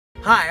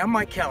Hi, I'm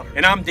Mike Keller.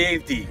 And I'm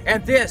Dave D.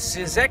 And this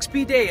is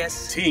XP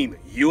Deus Team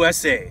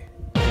USA.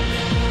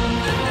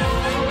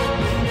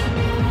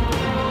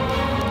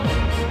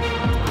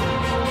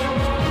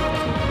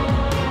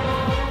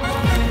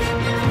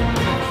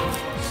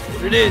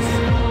 Here it is.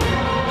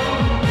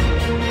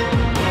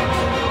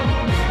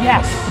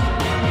 Yes.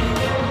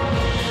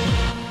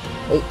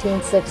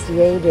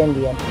 1868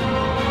 Indian.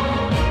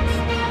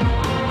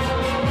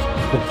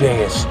 The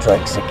Deus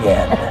strikes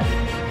again.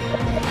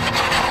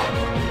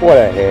 What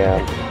a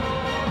ham.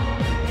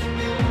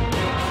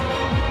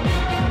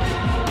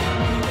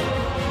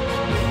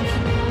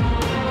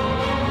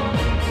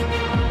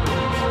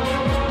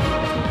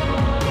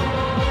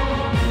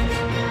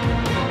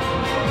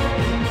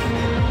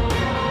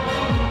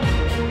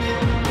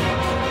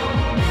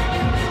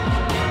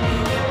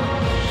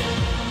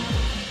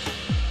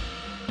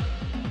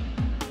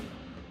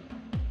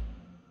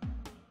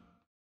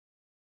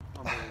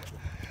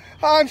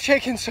 I'm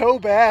shaking so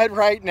bad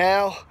right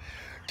now.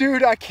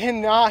 Dude, I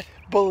cannot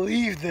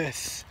believe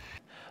this.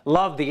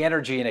 Love the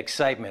energy and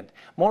excitement.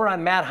 More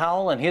on Matt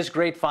Howell and his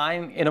great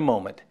find in a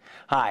moment.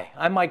 Hi,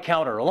 I'm Mike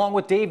Counter, along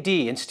with Dave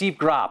D. and Steve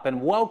Gropp,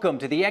 and welcome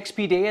to the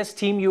XP Deus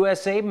Team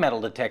USA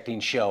Metal Detecting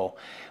Show.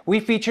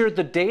 We feature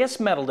the Deus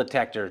Metal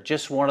Detector,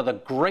 just one of the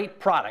great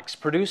products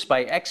produced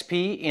by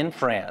XP in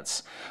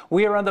France.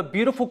 We are on the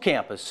beautiful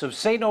campus of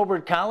St.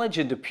 Norbert College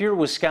in De Pere,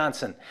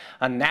 Wisconsin,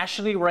 a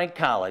nationally ranked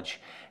college.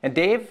 And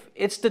Dave,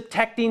 it's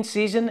detecting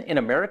season in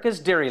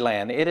America's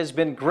Dairyland. It has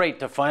been great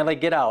to finally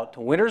get out.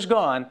 Winter's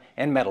gone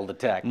and metal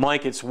detect.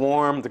 Mike, it's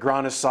warm, the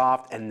ground is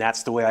soft, and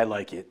that's the way I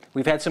like it.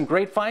 We've had some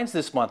great finds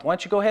this month. Why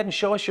don't you go ahead and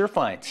show us your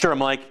finds? Sure,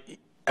 Mike.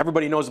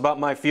 Everybody knows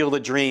about my field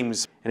of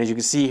dreams. And as you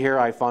can see here,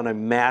 I found a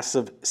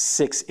massive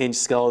 6-inch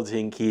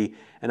skeleton key,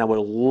 and I would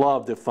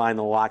love to find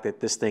the lock that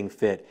this thing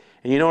fit.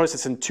 And you notice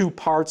it's in two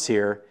parts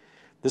here.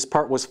 This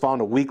part was found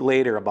a week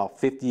later, about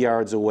 50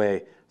 yards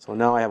away. So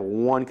now I have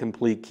one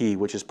complete key,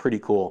 which is pretty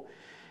cool.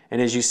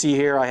 And as you see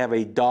here, I have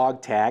a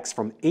dog tax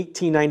from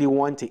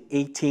 1891 to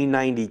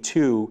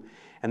 1892.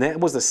 And that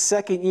was the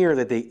second year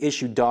that they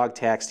issued dog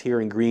tax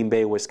here in Green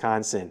Bay,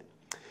 Wisconsin.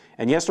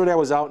 And yesterday I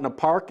was out in a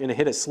park and I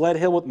hit a sled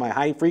hill with my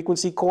high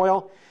frequency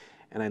coil.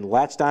 And I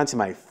latched onto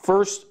my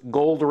first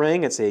gold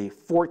ring. It's a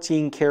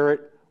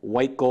 14-karat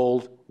white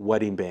gold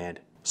wedding band.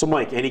 So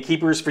Mike, any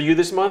keepers for you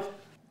this month?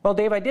 Well,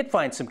 Dave, I did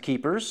find some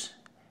keepers.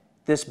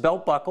 This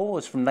belt buckle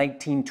was from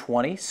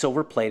 1920,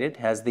 silver plated,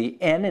 has the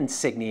N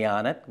insignia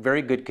on it,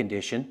 very good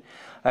condition.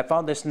 I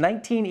found this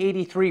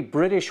 1983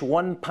 British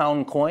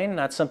 £1 coin,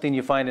 not something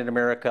you find in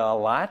America a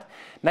lot.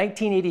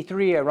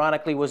 1983,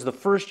 ironically, was the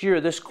first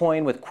year this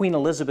coin with Queen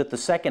Elizabeth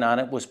II on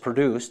it was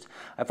produced.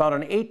 I found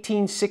an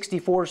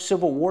 1864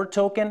 Civil War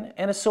token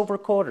and a silver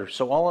quarter,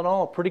 so all in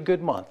all, a pretty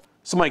good month.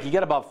 So Mike, you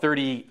got about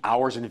 30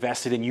 hours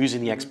invested in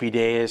using the XP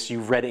Deus.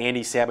 You've read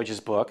Andy Savage's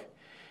book.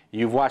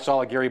 You've watched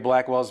all of Gary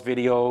Blackwell's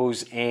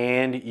videos,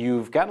 and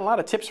you've gotten a lot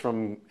of tips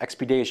from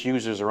XP Deus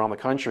users around the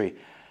country.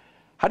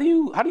 How do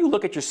you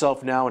look at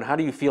yourself now, and how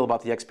do you feel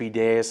about the XP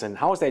Deus, and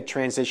how is that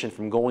transition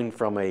from going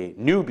from a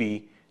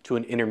newbie to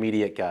an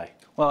intermediate guy?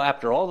 Well,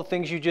 after all the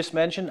things you just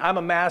mentioned, I'm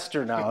a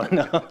master now.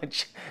 No,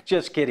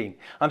 just kidding.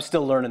 I'm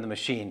still learning the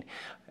machine.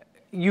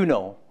 You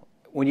know,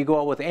 when you go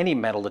out with any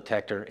metal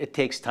detector, it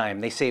takes time.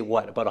 They say,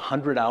 what, about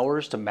 100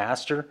 hours to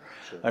master,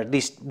 or at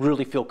least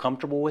really feel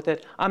comfortable with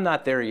it? I'm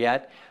not there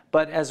yet.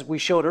 But as we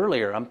showed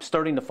earlier, I'm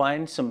starting to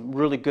find some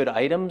really good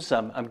items.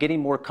 I'm getting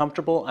more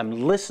comfortable. I'm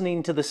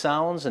listening to the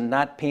sounds and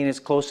not paying as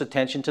close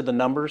attention to the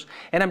numbers.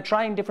 And I'm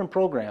trying different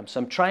programs.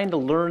 I'm trying to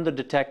learn the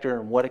detector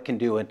and what it can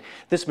do. And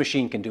this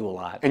machine can do a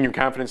lot. And your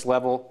confidence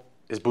level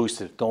is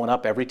boosted. Going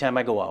up every time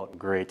I go out.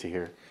 Great to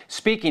hear.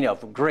 Speaking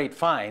of great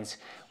finds,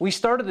 we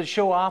started the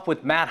show off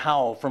with Matt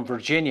Howell from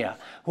Virginia,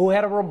 who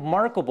had a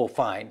remarkable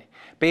find.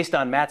 Based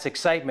on Matt's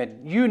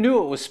excitement, you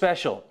knew it was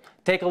special.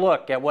 Take a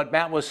look at what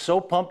Matt was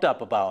so pumped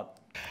up about.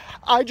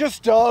 I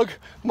just dug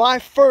my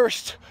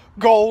first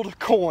gold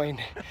coin.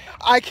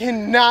 I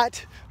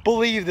cannot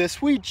believe this.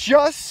 We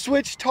just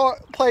switched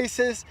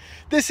places.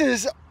 This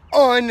is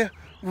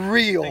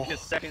unreal. I think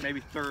it's second, maybe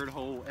third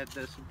hole at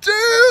this. Dude,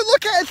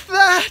 look at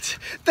that.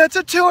 That's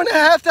a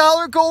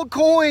 $2.50 gold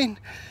coin.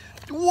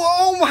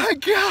 Whoa, my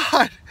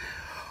God.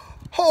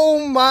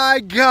 Oh my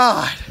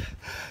God.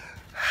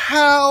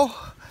 How?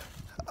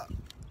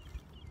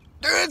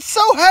 Dude, it's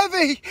so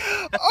heavy.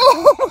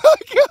 Oh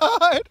my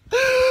God.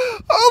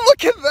 Oh,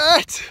 look at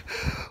that.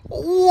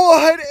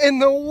 What in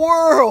the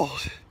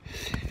world?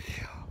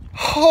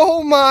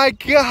 Oh my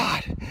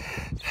God.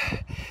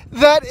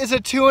 That is a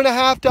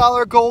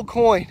 $2.50 gold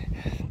coin.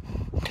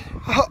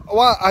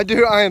 Wow,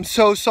 I am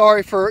so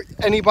sorry for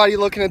anybody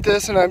looking at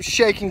this, and I'm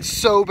shaking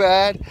so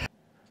bad.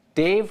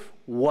 Dave,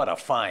 what a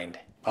find.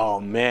 Oh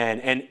man,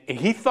 and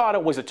he thought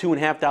it was a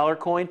 $2.50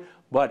 coin,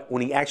 but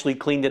when he actually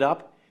cleaned it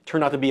up, it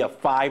turned out to be a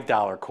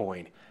 $5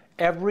 coin.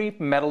 Every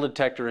metal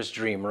detectorist's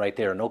dream right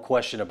there, no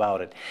question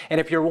about it. And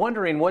if you're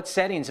wondering what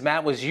settings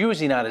Matt was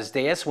using on his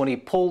Deus when he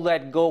pulled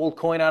that gold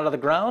coin out of the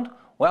ground,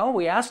 well,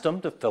 we asked him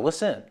to fill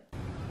us in.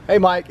 Hey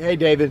Mike, hey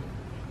David.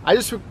 I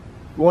just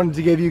wanted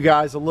to give you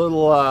guys a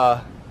little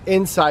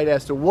insight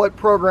as to what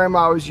program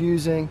I was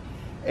using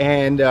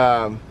and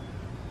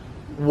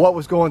what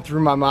was going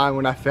through my mind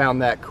when I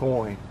found that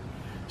coin.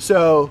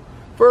 So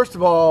first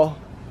of all,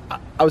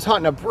 I was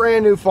hunting a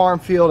brand new farm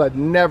field I'd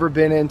never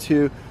been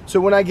into. So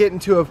when I get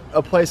into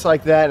a place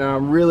like that and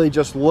I'm really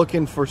just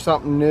looking for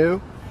something new,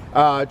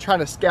 trying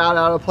to scout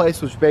out a place,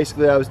 which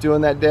basically I was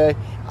doing that day,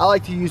 I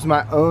like to use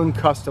my own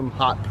custom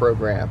hot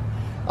program.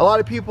 A lot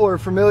of people are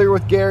familiar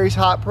with Gary's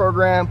hot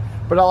program,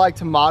 but I like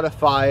to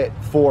modify it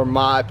for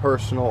my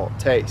personal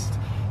taste.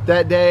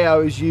 That day I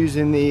was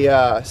using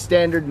the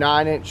standard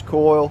 9-inch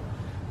coil.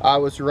 I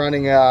was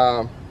running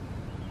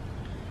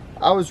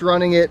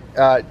it,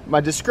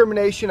 my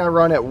discrimination I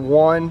run at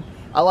 1.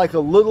 I like a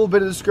little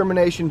bit of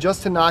discrimination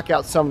just to knock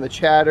out some of the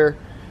chatter.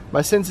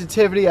 My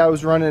sensitivity I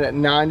was running at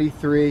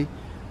 93.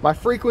 My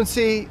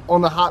frequency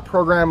on the hot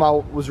program I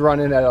was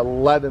running at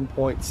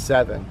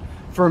 11.7.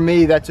 For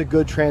me, that's a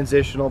good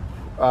transitional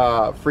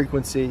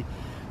frequency.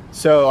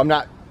 So I'm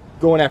not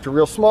going after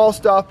real small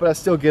stuff, but I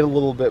still get a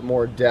little bit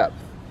more depth.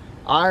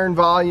 Iron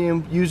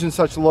volume, using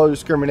such low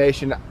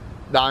discrimination,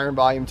 the iron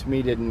volume to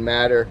me didn't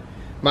matter.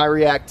 My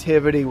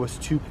reactivity was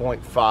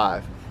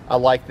 2.5. I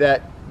like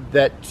that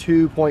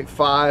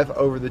 2.5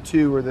 over the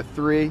 2 or the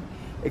 3,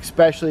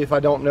 especially if I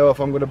don't know if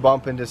I'm going to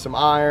bump into some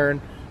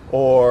iron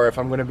or if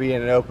I'm going to be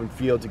in an open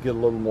field to get a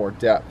little more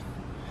depth.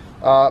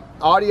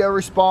 Audio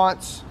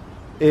response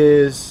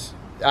is,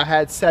 I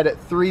had set at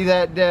 3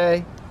 that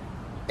day,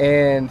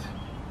 and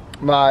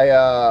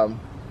my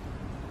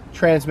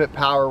transmit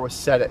power was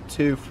set at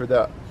 2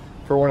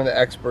 for one of the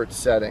expert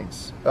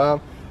settings.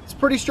 It's a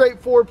pretty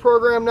straightforward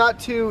program, not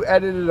too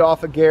edited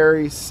off of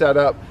Gary's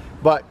setup,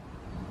 but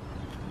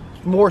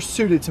more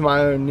suited to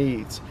my own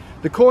needs.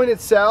 The coin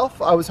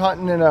itself, I was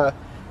hunting in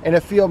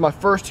a field. My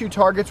first 2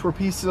 targets were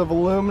pieces of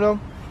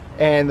aluminum,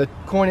 and the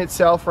coin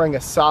itself rang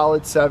a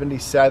solid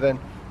 77,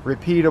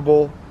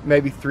 repeatable,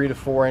 maybe 3 to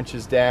 4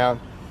 inches down.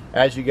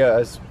 As you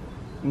guys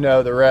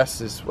know, the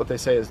rest is what they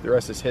say is the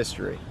rest is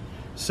history.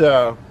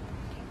 So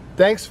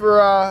thanks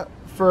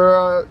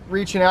for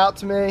reaching out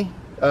to me.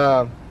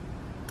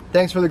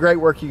 Thanks for the great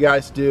work you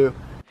guys do.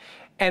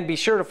 And be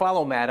sure to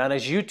follow Matt on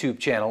his YouTube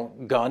channel,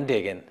 Gone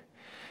Diggin'.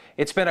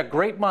 It's been a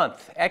great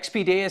month.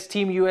 XP Deus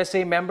Team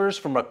USA members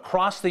from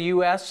across the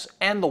U.S.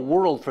 and the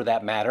world, for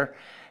that matter,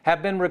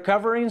 have been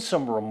recovering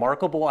some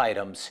remarkable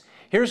items.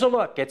 Here's a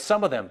look at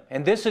some of them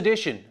in this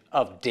edition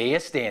of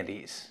Deus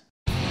Dandies.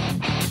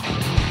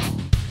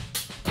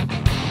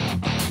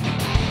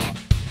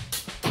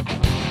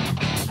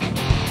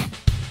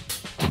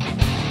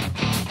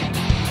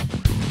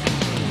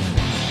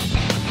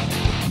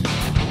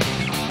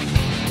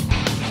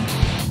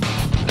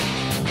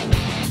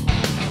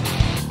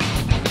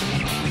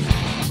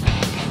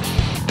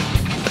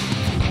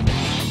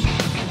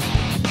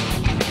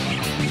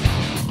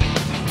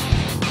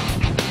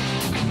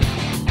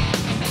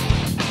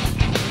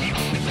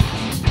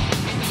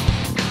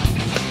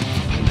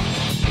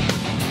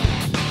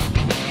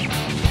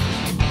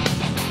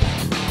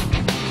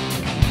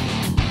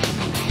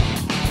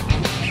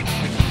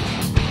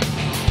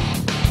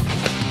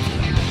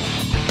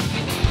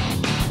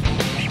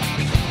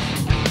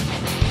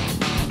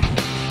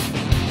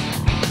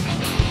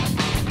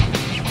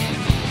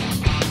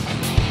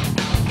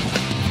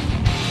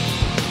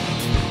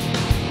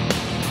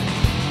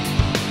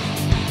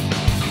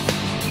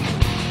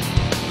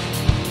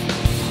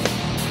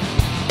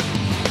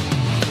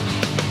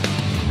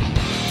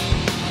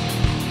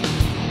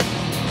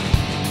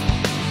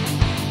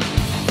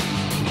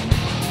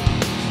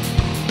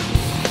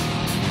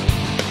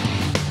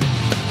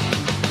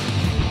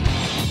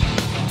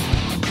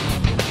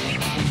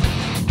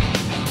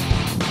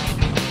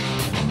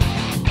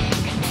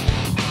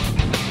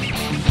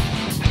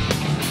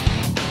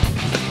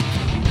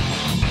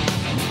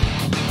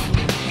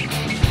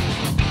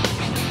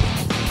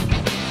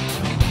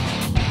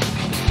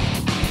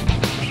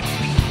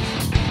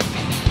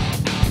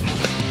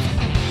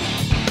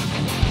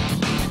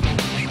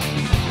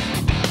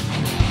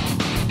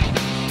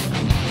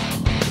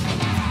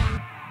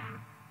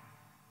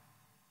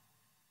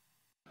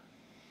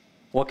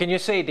 What can you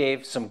say,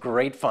 Dave? Some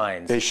great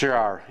finds. They sure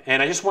are.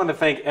 And I just want to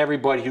thank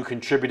everybody who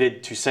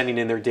contributed to sending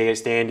in their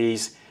Deus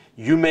Dandies.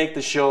 You make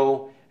the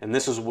show, and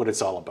this is what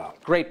it's all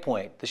about. Great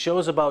point. The show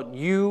is about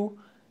you,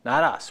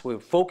 not us. We're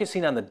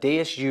focusing on the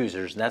Deus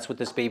users, and that's what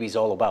this baby's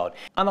all about.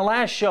 On the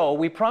last show,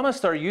 we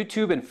promised our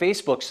YouTube and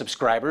Facebook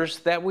subscribers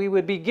that we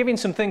would be giving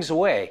some things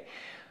away.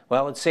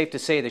 Well, it's safe to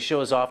say the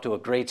show is off to a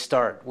great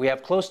start. We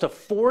have close to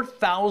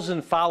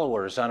 4,000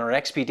 followers on our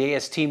XP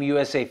Deus Team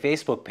USA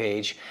Facebook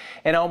page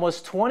and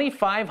almost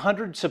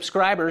 2,500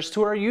 subscribers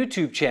to our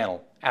YouTube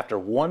channel after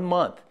 1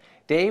 month.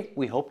 Dave,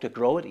 we hope to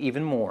grow it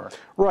even more.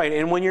 Right,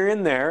 and when you're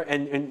in there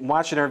and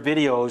watching our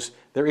videos,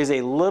 there is a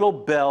little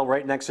bell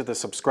right next to the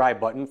subscribe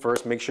button.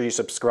 First, make sure you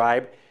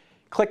subscribe.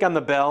 Click on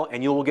the bell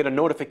and you will get a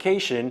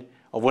notification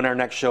of when our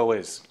next show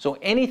is. So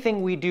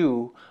anything we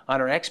do on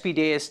our XP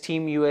Deus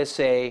Team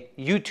USA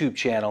YouTube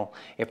channel,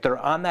 if they're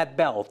on that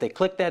bell, if they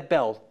click that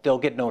bell, they'll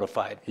get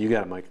notified. You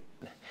got it, Mike.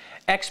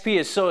 XP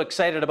is so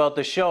excited about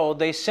the show,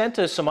 they sent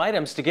us some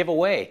items to give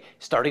away,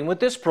 starting with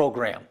this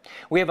program.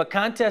 We have a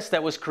contest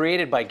that was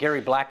created by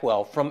Gary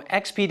Blackwell from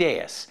XP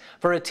Deus.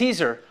 For a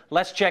teaser,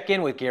 let's check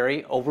in with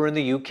Gary over in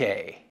the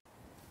UK.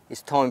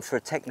 It's time for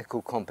a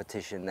technical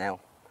competition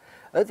now.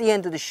 At the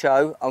end of the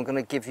show, I'm going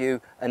to give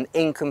you an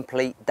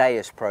incomplete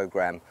Deus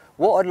program.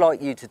 What I'd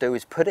like you to do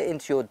is put it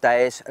into your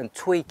Deus and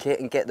tweak it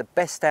and get the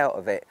best out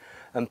of it,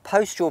 and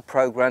post your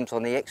programs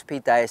on the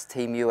XP Deus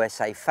Team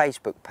USA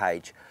Facebook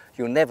page.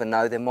 You'll never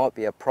know, there might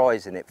be a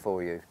prize in it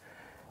for you.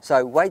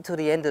 So wait till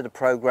the end of the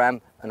program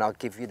and I'll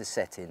give you the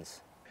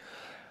settings.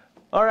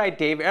 All right,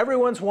 Dave,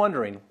 everyone's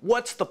wondering,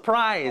 what's the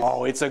prize?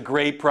 Oh, it's a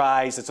great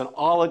prize. It's an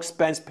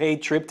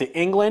all-expense-paid trip to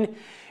England.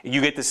 You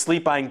get to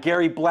sleep on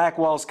Gary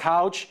Blackwell's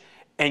couch,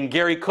 and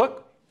Gary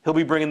Cook, he'll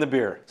be bringing the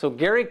beer. So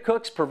Gary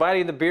Cook's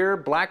providing the beer,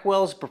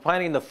 Blackwell's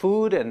providing the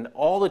food, and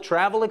all the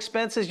travel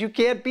expenses? You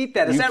can't beat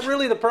that. Is that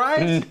really the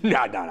prize?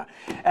 No.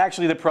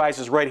 Actually, the prize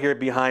is right here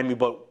behind me,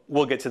 but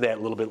we'll get to that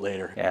a little bit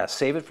later. Yeah,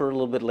 save it for a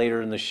little bit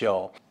later in the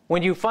show.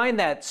 When you find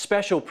that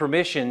special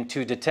permission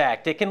to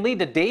detect, it can lead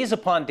to days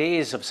upon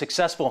days of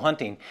successful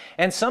hunting,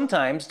 and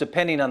sometimes,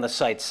 depending on the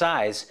site's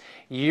size,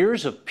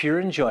 years of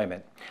pure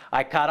enjoyment.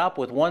 I caught up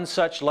with one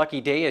such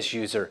lucky Deus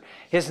user.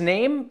 His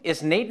name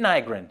is Nate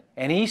Nygren,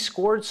 and he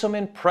scored some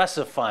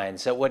impressive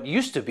finds at what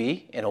used to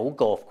be an old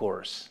golf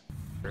course.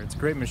 It's a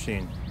great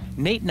machine.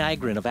 Nate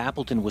Nygren of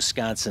Appleton,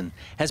 Wisconsin,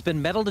 has been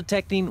metal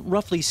detecting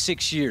roughly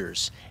 6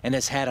 years and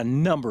has had a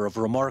number of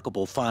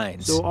remarkable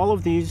finds. So all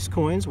of these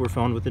coins were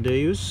found with the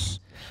Deus.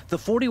 The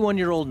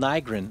 41-year-old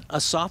Nygren,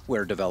 a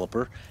software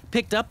developer,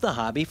 picked up the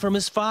hobby from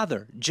his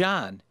father,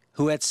 John,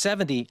 who at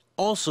 70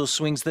 also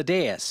swings the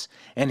Deus,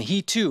 and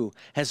he too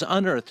has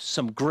unearthed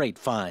some great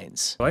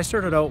finds. I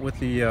started out with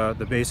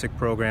the basic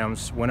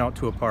programs, went out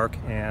to a park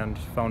and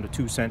found a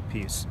 2-cent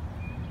piece.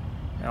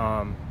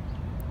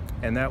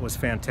 And that was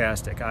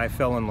fantastic. I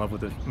fell in love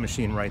with the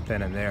machine right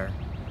then and there.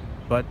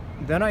 But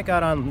then I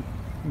got on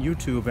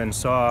YouTube and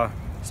saw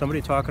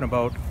somebody talking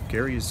about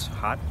Gary's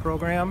HOT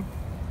program,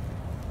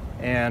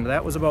 and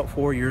that was about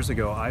 4 years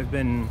ago.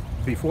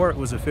 Before it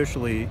was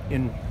officially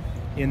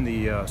in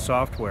the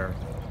software,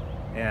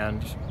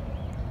 and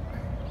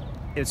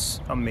it's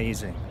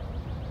amazing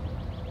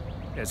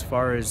as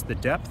far as the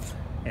depth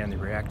and the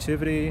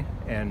reactivity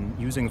and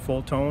using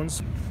full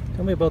tones.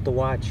 Tell me about the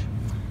watch.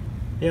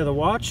 Yeah, the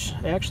watch,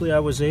 actually I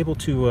was able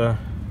to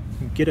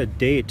get a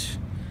date.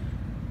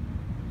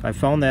 I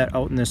found that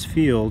out in this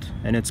field,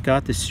 and it's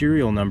got the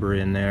serial number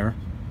in there.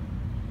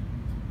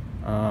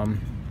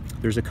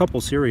 There's a couple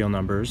serial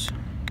numbers.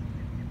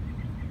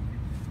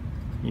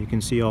 You can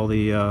see all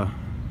the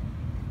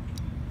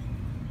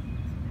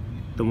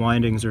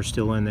windings are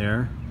still in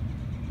there.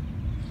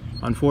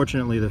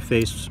 Unfortunately, the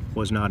face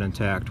was not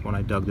intact when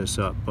I dug this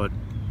up, but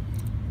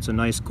it's a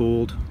nice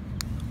gold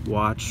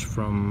watch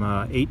from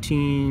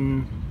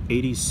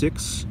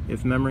 1886,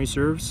 if memory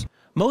serves.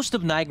 Most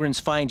of Nygren's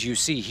finds you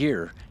see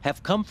here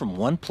have come from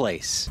one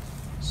place.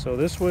 So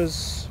this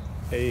was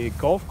a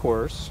golf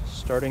course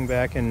starting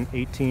back in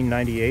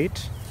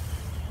 1898,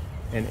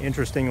 and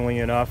interestingly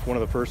enough, one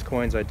of the first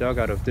coins I dug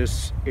out of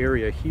this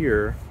area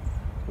here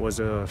was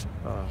a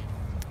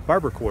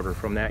barber quarter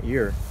from that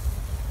year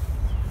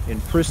in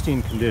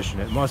pristine condition.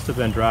 It must have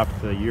been dropped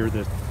the year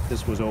that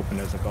this was opened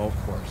as a golf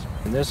course.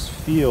 In this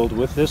field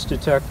with this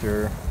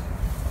detector,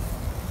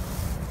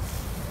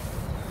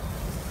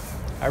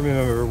 I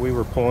remember we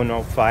were pulling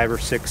out 5 or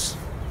 6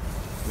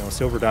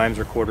 silver dimes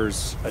or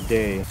quarters a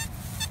day.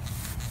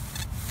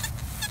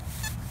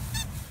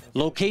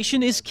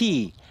 Location is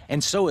key,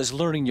 and so is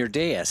learning your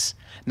Deus.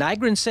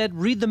 Nygren said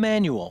read the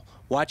manual,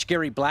 watch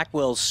Gary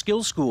Blackwell's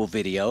Skill School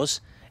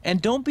videos,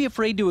 and don't be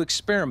afraid to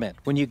experiment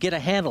when you get a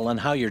handle on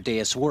how your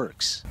Deus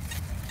works.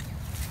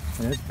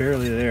 And it's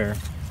barely there.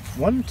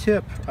 One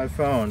tip I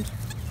found,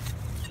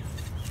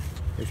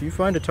 if you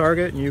find a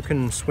target and you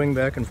can swing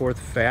back and forth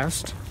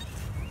fast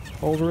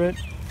over it,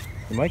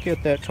 you might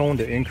get that tone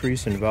to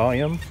increase in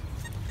volume.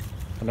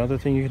 Another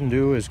thing you can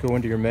do is go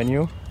into your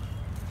menu,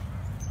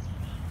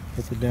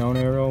 hit the down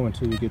arrow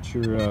until you get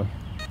your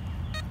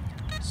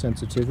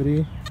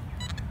sensitivity,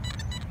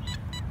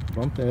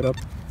 bump that up.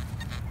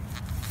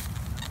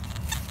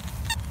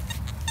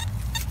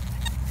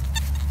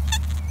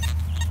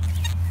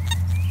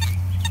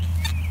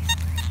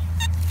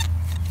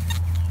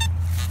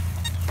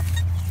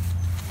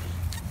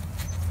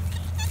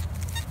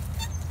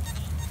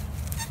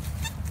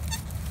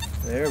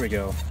 There we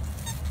go.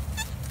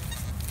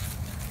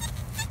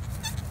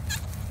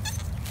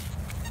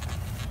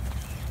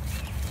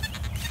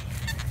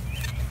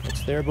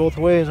 It's there both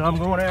ways, and I'm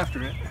going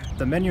after it.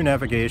 The menu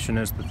navigation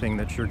is the thing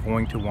that you're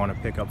going to want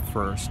to pick up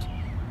first.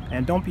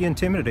 And don't be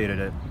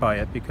intimidated by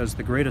it, because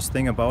the greatest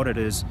thing about it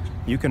is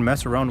you can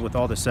mess around with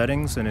all the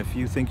settings, and if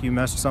you think you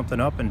messed something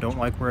up and don't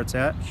like where it's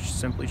at,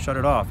 simply shut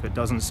it off. It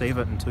doesn't save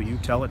it until you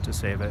tell it to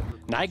save it.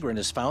 Nygren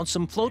has found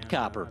some float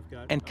copper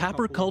and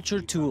copper culture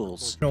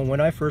tools.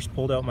 When I first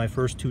pulled out my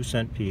first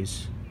 2-cent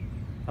piece,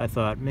 I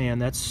thought, man,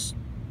 that's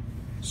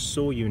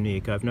so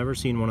unique. I've never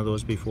seen one of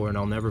those before, and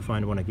I'll never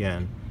find one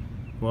again.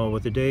 Well,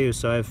 with the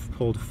Deus, I've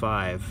pulled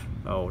 5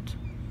 out.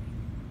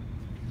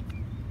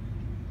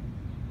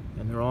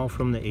 And they're all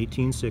from the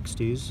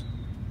 1860s.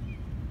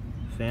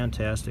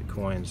 Fantastic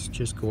coins,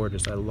 just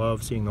gorgeous. I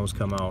love seeing those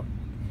come out.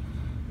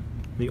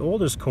 The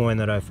oldest coin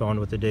that I found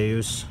with the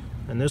Deus,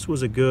 and this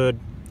was a good,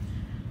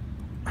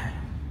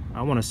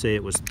 I want to say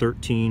it was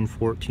 13,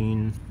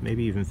 14,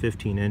 maybe even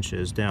 15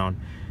 inches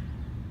down.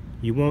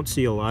 You won't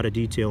see a lot of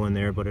detail in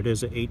there, but it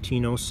is a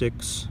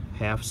 1806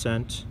 half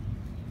cent.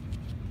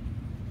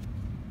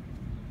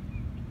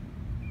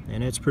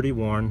 And it's pretty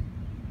worn.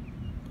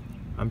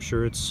 I'm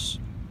sure it's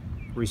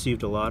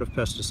received a lot of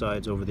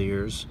pesticides over the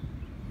years,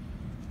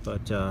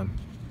 but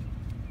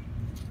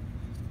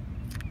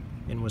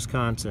in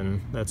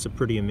Wisconsin, that's a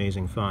pretty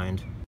amazing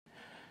find.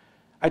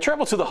 I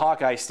traveled to the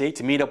Hawkeye State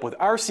to meet up with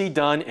R.C.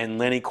 Dunn and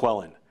Lenny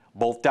Quellen,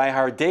 both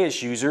diehard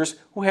Deus users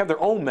who have their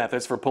own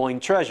methods for pulling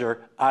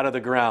treasure out of the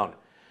ground.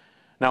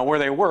 Now, where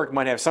they work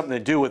might have something to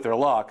do with their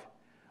luck,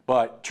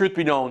 but truth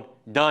be known,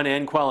 Dunn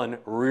and Quellen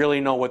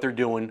really know what they're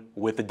doing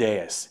with the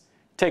Deus.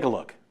 Take a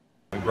look.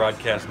 We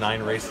broadcast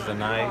 9 races a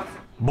night.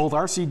 Both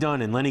R.C.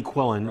 Dunn and Lenny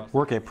Quellen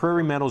work at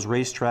Prairie Meadows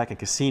Racetrack and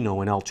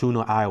Casino in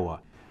Altoona,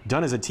 Iowa.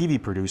 Dunn is a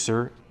TV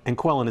producer and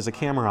Quellen is a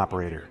camera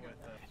operator.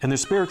 In their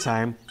spare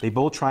time, they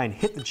both try and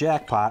hit the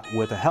jackpot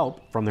with the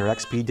help from their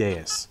XP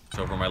Deus.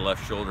 So over my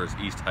left shoulder is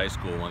East High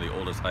School, one of the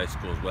oldest high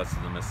schools west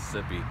of the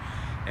Mississippi.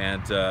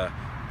 And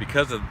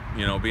because of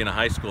being a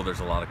high school, there's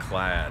a lot of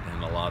clad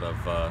and a lot of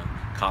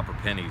copper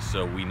pennies.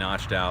 So we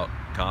notched out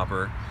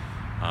copper,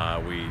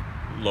 we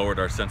lowered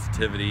our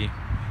sensitivity,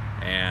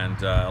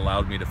 and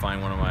allowed me to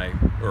find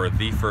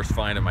the first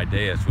find of my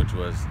Deus, which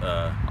was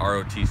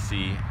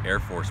ROTC Air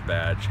Force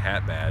badge,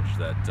 hat badge,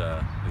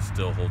 that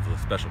still holds a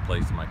special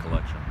place in my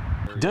collection.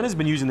 Dunn has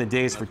been using the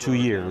Deus for 2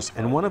 years,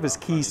 and one of his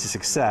keys to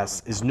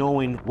success is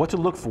knowing what to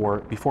look for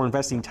before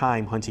investing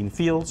time hunting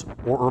fields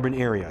or urban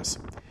areas.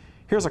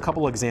 Here's a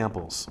couple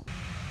examples.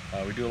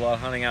 We do a lot of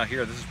hunting out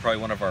here. This is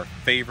probably one of our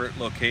favorite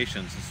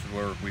locations. This is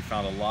where we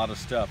found a lot of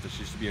stuff. This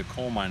used to be a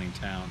coal mining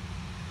town.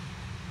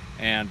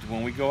 And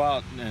when we go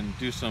out and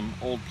do some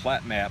old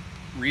plat map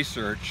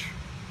research,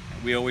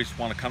 we always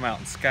want to come out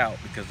and scout,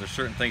 because there's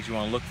certain things you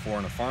want to look for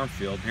in a farm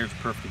field. And here's a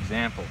perfect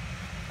example.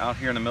 Out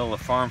here in the middle of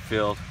the farm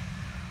field,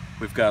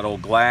 we've got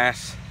old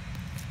glass,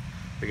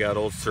 we got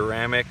old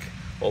ceramic,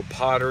 old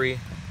pottery,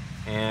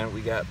 and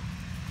we got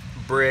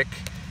brick,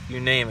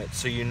 you name it.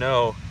 So you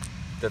know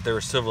that there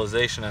was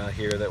civilization out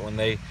here, that when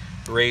they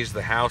raised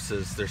the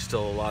houses, there's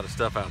still a lot of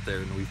stuff out there.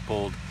 And we've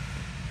pulled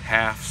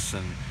halves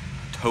and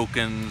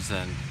tokens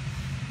and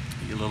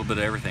a little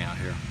bit of everything out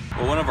here.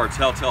 Well, one of our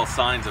telltale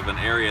signs of an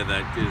area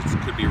that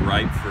could be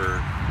ripe for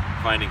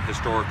finding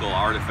historical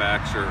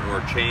artifacts or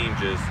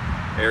changes,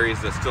 areas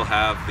that still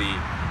have the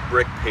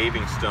brick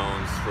paving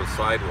stones for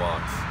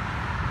sidewalks.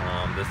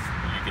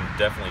 You can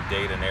definitely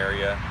date an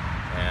area,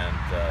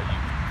 and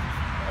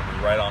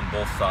right on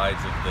both sides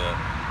of the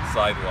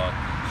sidewalk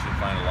you should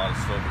find a lot of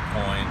silver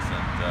coins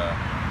and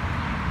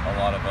a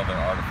lot of other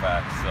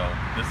artifacts. So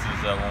this is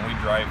when we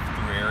drive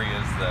through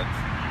areas that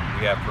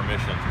we have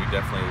permissions, we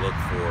definitely look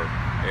for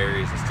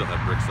areas that still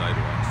have brick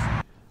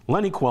sidewalks.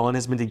 Lenny Quellen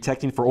has been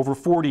detecting for over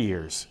 40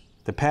 years,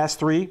 the past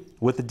 3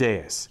 with the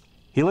Deus.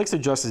 He likes to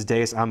adjust his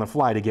Deus on the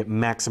fly to get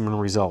maximum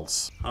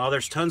results. Oh,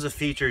 there's tons of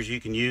features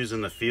you can use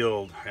in the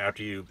field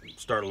after you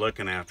start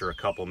looking after a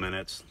couple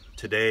minutes.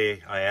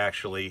 Today I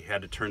actually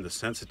had to turn the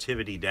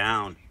sensitivity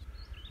down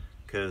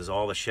because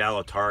all the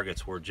shallow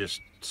targets were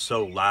just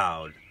so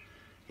loud.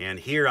 And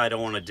here I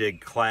don't want to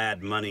dig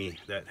clad money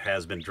that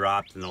has been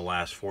dropped in the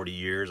last 40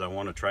 years. I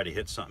want to try to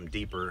hit something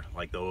deeper,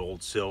 like the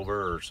old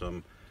silver or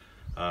some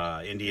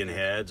Indian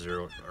heads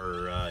or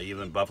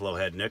even buffalo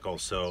head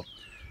nickels. So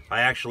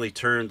I actually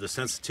turned the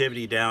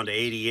sensitivity down to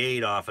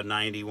 88 off of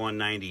 91,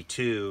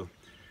 92,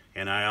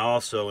 and I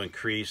also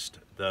increased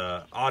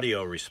the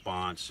audio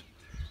response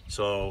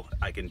so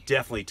I can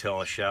definitely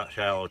tell a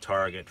shallow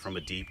target from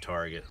a deep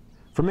target.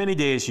 For many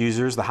Deus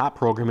users, the hot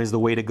program is the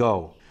way to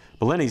go.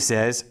 But Lenny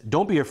says,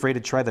 don't be afraid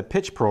to try the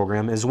pitch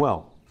program as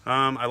well.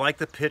 I like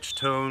the pitch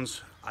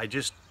tones. I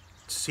just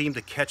seem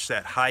to catch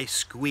that high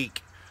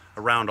squeak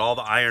around all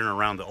the iron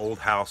around the old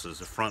houses,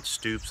 the front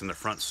stoops and the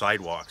front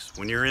sidewalks.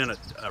 When you're in a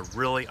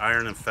really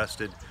iron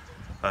infested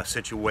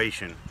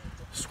situation,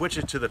 switch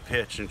it to the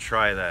pitch and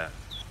try that.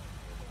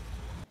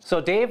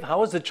 So Dave, how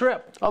was the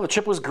trip? Oh, the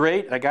trip was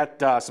great. I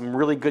got some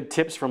really good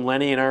tips from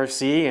Lenny and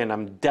RC, and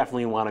I'm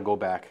definitely want to go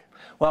back.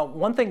 Well,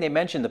 one thing they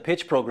mentioned, the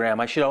pitch program,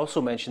 I should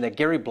also mention that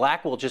Gary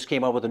Blackwell just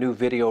came out with a new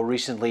video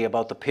recently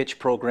about the pitch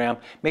program.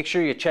 Make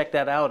sure you check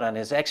that out on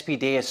his XP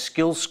Deus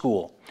Skills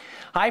School.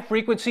 High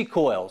frequency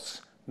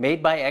coils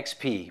made by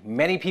XP.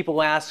 Many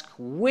people ask,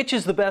 which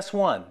is the best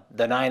one,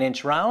 the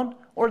 9-inch round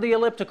or the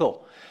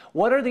elliptical?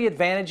 What are the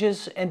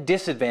advantages and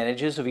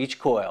disadvantages of each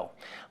coil?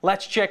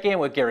 Let's check in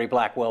with Gary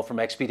Blackwell from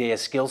XP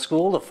Deus Skills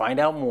School to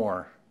find out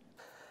more.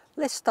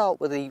 Let's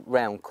start with the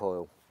round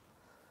coil.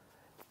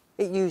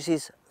 It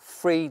uses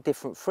 3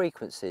 different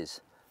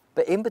frequencies,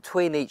 but in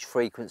between each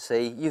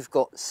frequency you've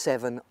got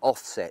 7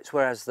 offsets,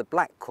 whereas the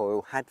black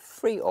coil had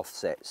 3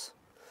 offsets.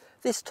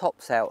 This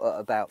tops out at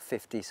about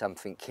 50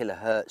 something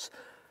kilohertz.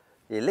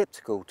 The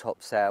elliptical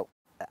tops out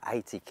at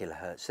 80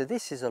 kilohertz. So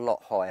this is a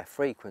lot higher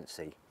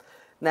frequency.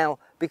 Now,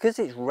 because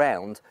it's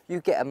round, you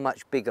get a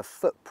much bigger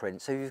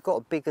footprint, so you've got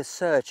a bigger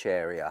search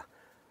area,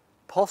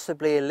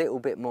 possibly a little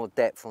bit more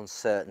depth on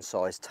certain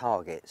size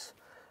targets.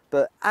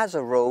 But as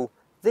a rule,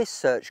 this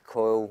search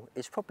coil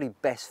is probably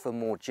best for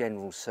more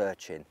general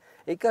searching.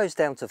 It goes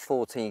down to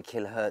 14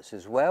 kilohertz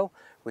as well,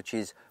 which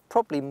is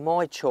probably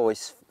my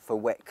choice for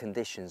wet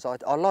conditions. I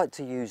like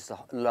to use the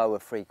lower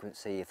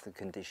frequency if the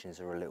conditions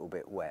are a little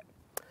bit wet.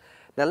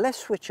 Now let's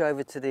switch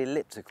over to the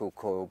elliptical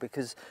coil,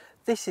 because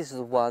this is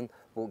the one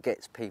that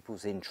gets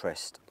people's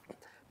interest.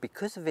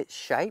 Because of its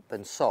shape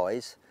and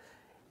size,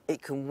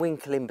 it can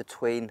winkle in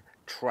between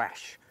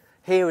trash.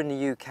 Here in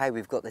the UK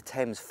we've got the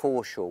Thames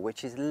foreshore,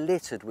 which is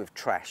littered with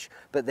trash,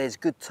 but there's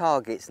good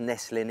targets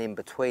nestling in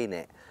between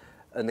it.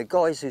 And the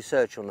guys who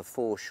search on the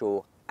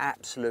foreshore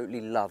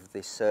absolutely love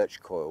this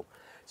search coil.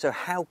 So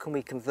how can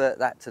we convert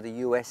that to the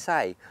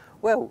USA?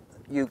 Well,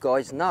 you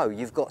guys know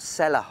you've got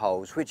cellar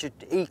holes, which are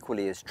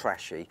equally as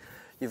trashy.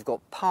 You've got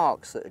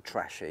parks that are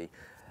trashy,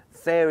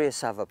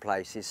 various other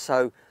places.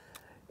 So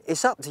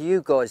it's up to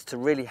you guys to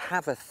really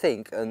have a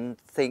think and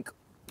think,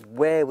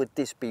 where would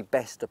this be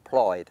best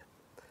applied?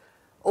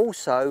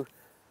 Also,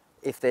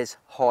 if there's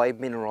high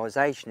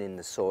mineralisation in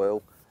the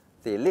soil,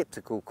 the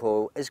elliptical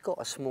coil has got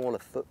a smaller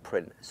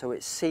footprint, so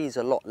it sees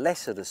a lot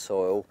less of the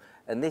soil,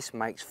 and this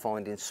makes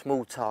finding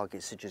small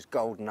targets such as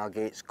gold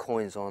nuggets,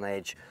 coins on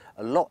edge,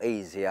 a lot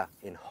easier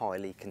in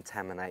highly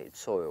contaminated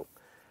soil.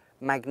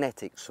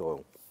 Magnetic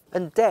soil.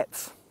 And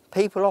depth.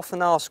 People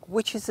often ask,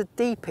 which is the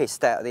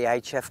deepest out of the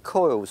HF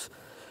coils?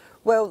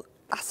 Well,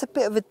 that's a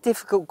bit of a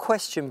difficult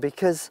question,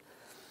 because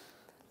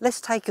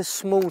let's take a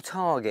small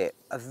target,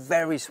 a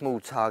very small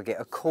target,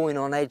 a coin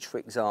on edge for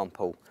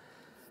example.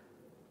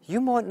 You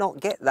might not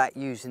get that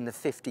using the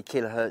 50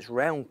 kilohertz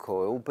round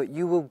coil, but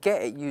you will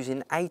get it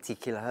using 80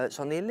 kilohertz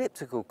on the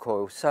elliptical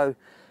coil. So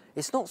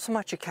it's not so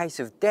much a case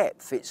of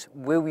depth, it's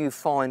will you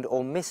find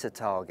or miss a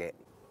target.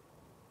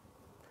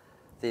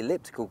 The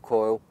elliptical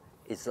coil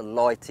is the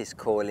lightest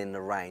coil in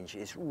the range.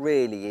 It's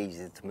really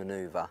easy to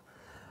maneuver.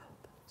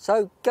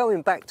 So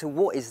going back to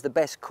what is the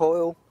best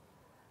coil,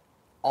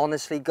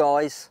 honestly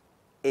guys,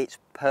 it's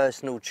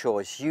personal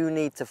choice. You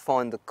need to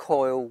find the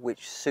coil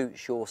which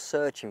suits your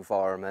search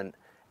environment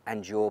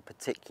and your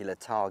particular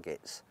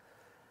targets.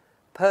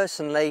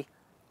 Personally,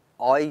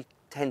 I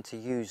tend to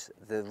use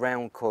the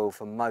round coil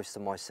for most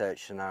of my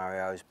search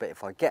scenarios, but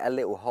if I get a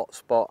little hot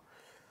spot,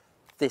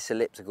 this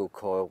elliptical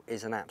coil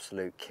is an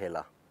absolute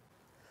killer.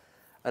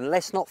 And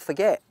let's not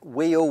forget,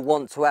 we all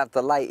want to have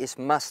the latest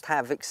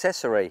must-have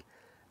accessory,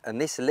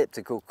 and this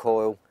elliptical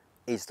coil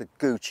is the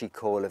Gucci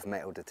coil of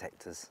metal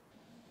detectors.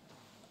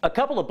 A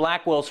couple of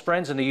Blackwell's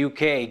friends in the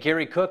UK,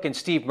 Gary Cook and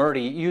Steve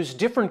Murdy, use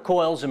different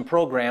coils and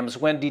programs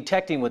when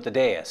detecting with the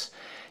Deus.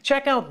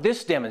 Check out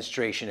this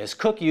demonstration as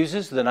Cook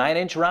uses the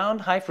 9-inch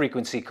round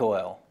high-frequency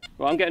coil.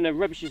 Well, I'm getting a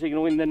rubbishy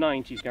signal in the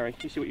 90s, Gary.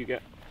 You see what you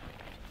get.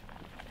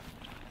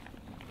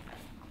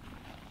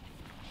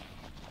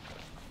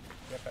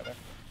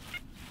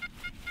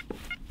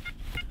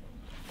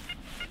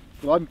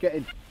 Well, I'm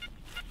getting,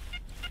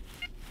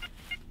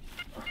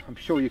 I'm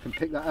sure you can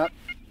pick that up,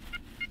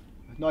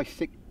 a nice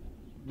thick,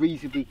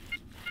 reasonably,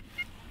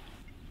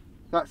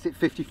 that's at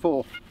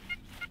 54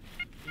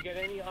 you get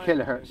any iron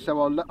kilohertz,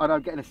 so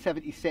I'm getting a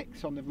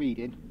 76 on the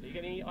reading. Do you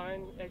get any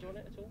iron edge on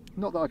it at all?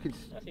 Not that I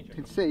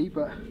can see,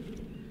 but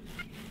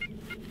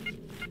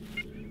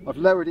I've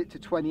lowered it to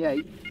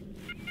 28.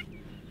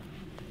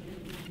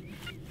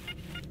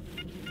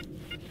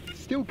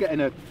 Still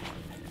getting a,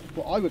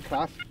 what I would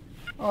class,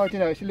 I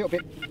don't know, it's a little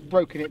bit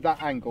broken at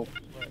that angle.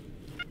 Right.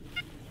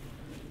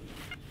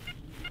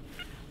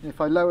 And if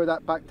I lower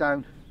that back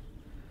down,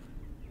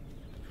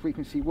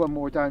 frequency one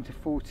more down to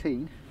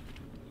 14,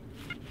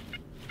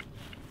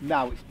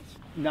 now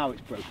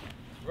it's broken.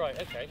 Right,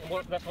 okay.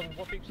 And that's on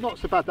what frequency? Not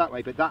so bad that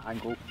way, but that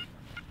angle,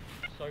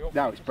 So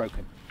now it's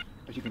broken,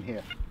 as you can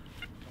hear.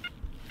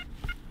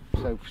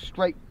 So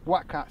straight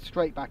whack at,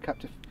 straight back up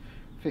to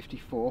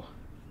 54.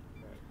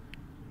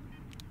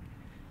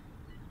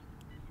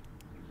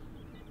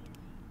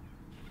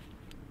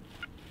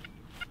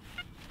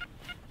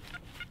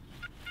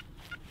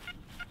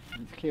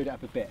 It's cleared it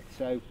up a bit,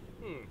 so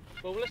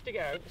well, let's dig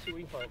it out and see what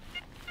we can find.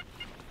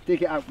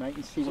 Dig it out, mate,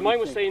 and see So what mine you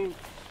was think. saying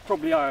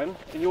probably iron,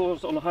 and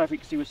yours on the high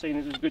frequency was saying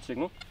it was a good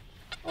signal.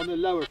 On the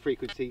lower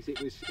frequencies it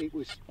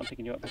was I'm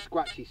picking you up. a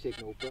scratchy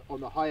signal, but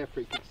on the higher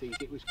frequencies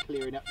it was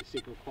clearing up the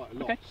signal quite a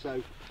lot. Okay.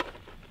 So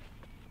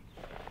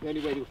the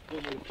only way to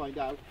find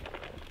out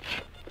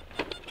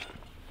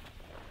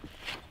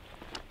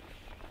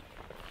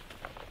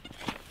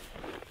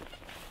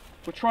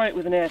We'll try it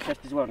with an air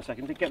test as well in a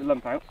second to get the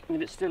lump out, and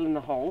if it's still in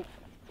the hole,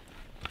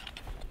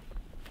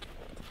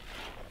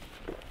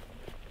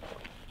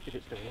 if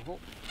it's still in the hole.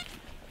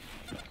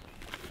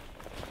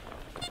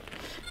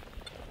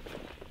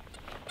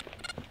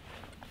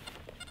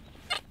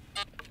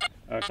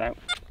 Oh, it's out.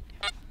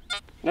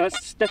 No,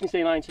 it's definitely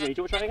saying iron to me. Do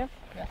you want to try it again?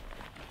 Yeah.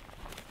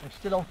 I'm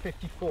still on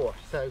 54,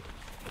 so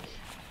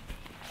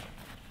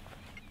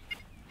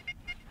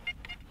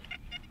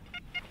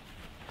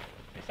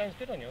It sounds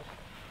good on yours.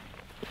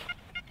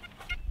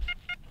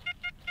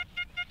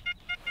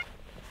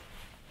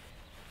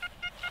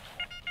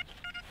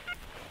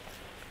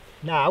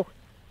 now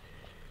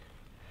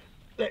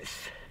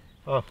let's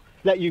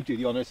let you do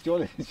the honours.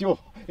 It's your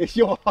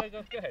Go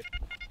ahead.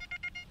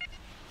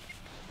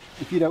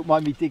 if you don't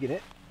mind me digging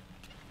it.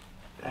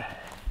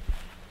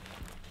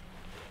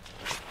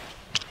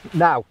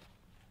 Now,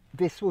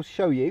 this will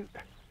show you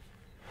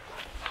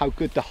how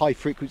good the high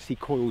frequency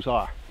coils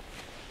are,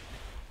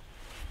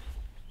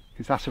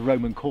 because that's a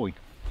Roman coin.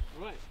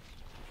 Right.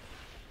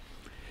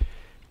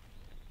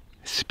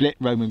 Split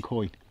Roman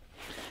coin.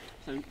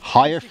 So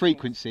Higher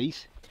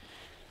frequencies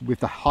with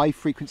the high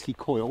frequency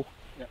coil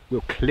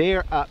will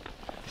clear up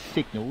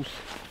signals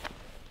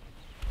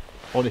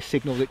on a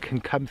signal that can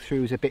come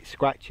through as a bit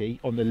scratchy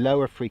on the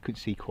lower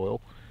frequency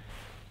coil.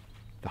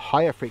 The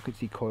higher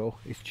frequency coil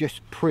is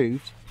just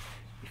proved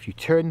if you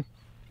turn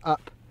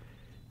up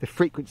the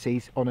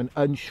frequencies on an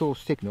unsure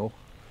signal,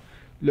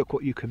 look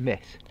what you can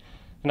miss.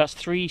 And that's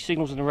 3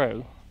 signals in a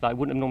row that I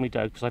wouldn't have normally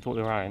done because I thought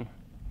they were iron.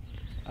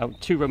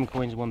 2 Roman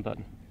coins and 1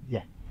 button.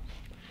 Yeah.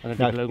 And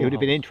Now, then it would have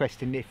been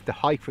interesting if the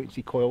high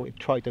frequency coil had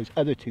tried those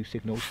other 2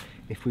 signals,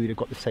 if we would have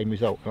got the same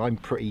result. And I'm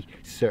pretty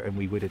certain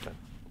we would have done.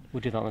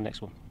 We'll do that on the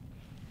next one.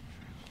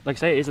 Like I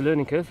say, it is a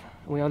learning curve.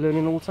 And we are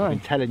learning all the time. I've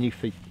been telling you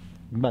for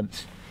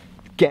months,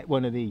 get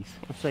one of these.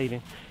 I'm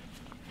saving.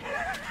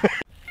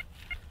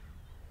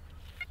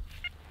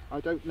 I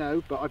don't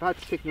know, but I've had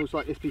signals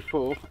like this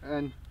before,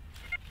 and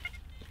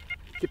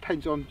it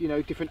depends on, you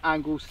know, different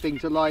angles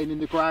things are lying in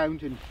the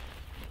ground and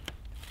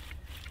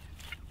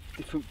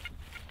different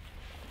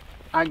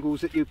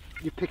angles that you're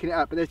picking it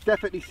up, but there's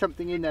definitely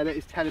something in there that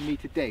is telling me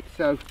to dig.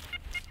 So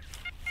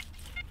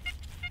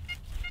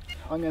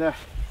I'm gonna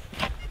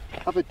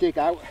have a dig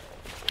out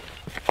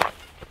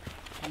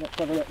and let's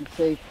have a look and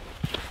see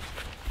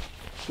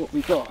what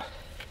we got.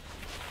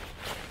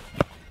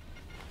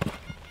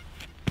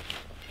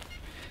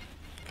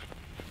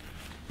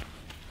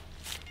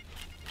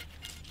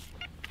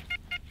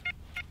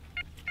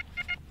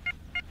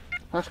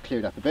 That's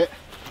cleared up a bit.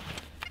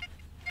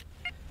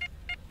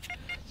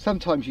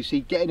 Sometimes you see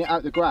getting it out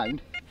of the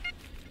ground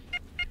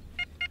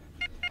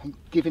and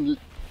getting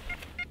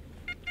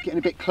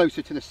a bit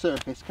closer to the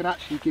surface can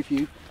actually give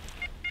you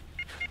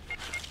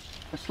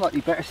a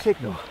slightly better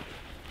signal.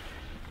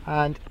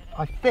 And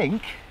I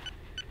think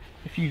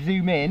if you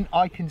zoom in,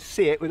 I can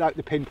see it without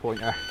the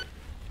pinpointer.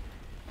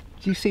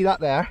 Do you see that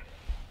there?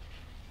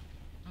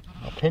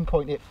 I'll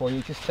pinpoint it for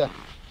you just to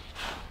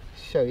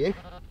show you.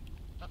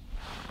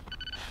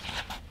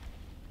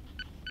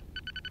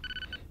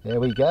 There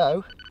we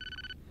go.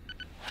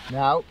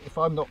 Now, if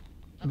I'm not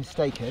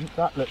mistaken,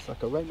 that looks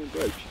like a Roman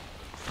brooch.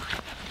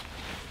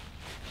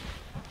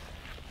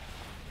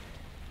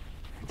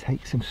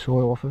 Take some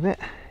soil off of it,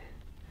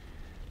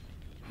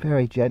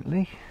 very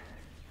gently.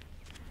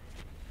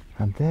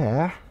 And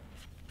there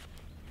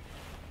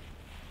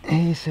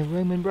is a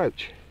Roman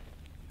brooch.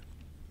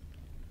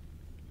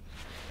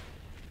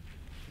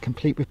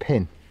 Complete with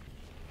pin.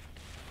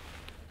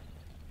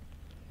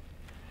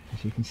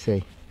 As you can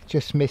see,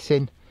 just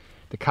missing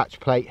the catch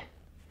plate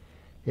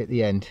at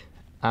the end,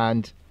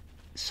 and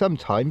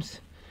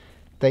sometimes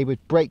they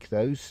would break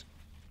those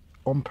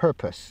on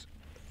purpose,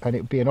 and it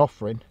would be an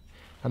offering,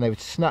 and they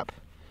would snap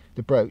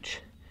the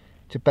brooch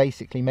to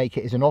basically make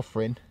it as an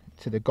offering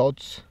to the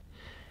gods.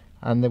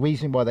 And the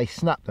reason why they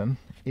snap them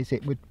is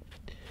it would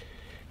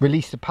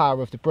release the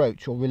power of the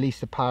brooch, or release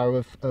the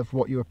power of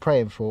what you were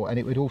praying for, and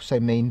it would also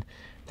mean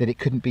that it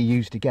couldn't be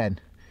used again,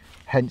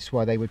 hence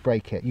why they would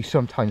break it. You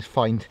sometimes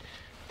find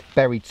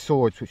buried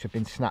swords which have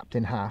been snapped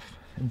in half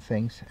and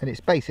things, and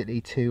it's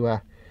basically to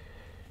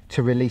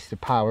release the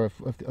power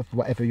of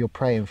whatever you're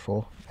praying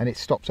for, and it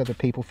stops other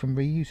people from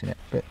reusing it.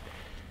 But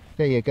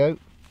there you go,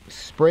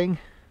 spring,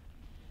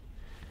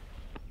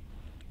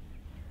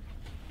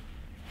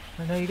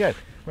 and there you go,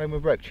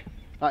 Roman brooch.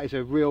 That is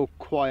a real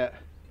quiet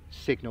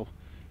signal,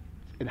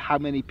 and how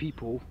many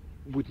people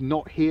would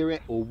not hear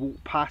it or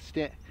walk past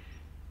it,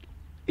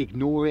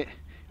 ignore it,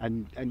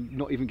 and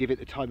not even give it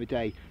the time of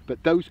day.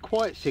 But those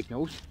quiet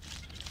signals,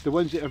 the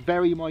ones that are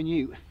very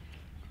minute,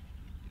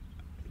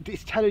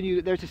 it's telling you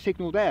that there's a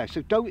signal there.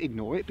 So don't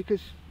ignore it,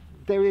 because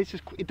there is.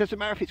 It doesn't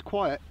matter if it's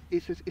quiet.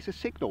 It's a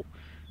signal.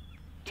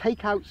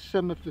 Take out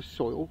some of the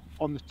soil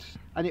on the,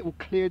 and it will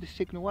clear the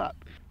signal up.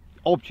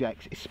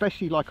 Objects,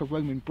 especially like a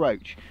Roman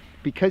brooch,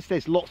 because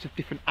there's lots of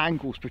different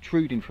angles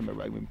protruding from a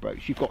Roman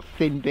brooch. You've got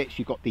thin bits,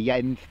 you've got the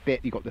end bit,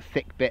 you've got the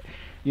thick bit.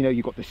 You know,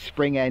 you've got the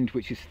spring end,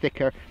 which is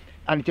thicker.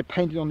 And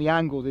depending on the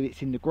angle that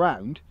it's in the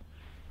ground,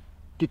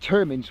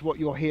 determines what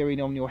you're hearing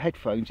on your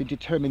headphones, and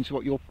determines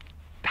what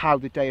how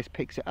the Deus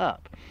picks it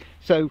up.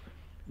 So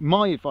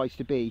my advice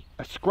to be,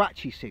 a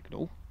scratchy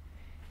signal,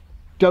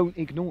 don't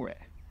ignore it.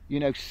 You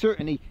know,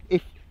 certainly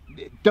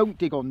don't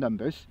dig on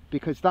numbers,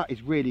 because that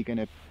is really going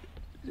to,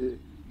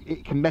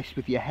 it can mess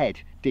with your head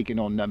digging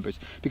on numbers.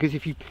 Because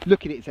if you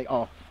look at it and say,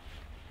 oh,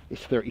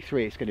 it's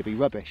 33, it's going to be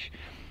rubbish.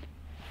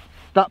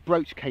 That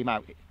broach came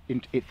out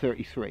at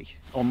 33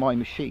 on my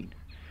machine,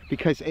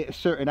 because at a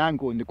certain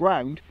angle in the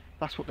ground,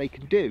 that's what they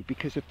can do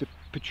because of the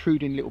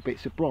protruding little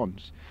bits of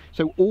bronze.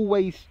 So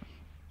always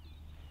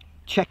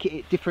check it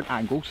at different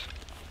angles.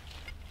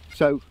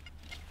 So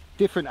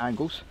different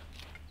angles.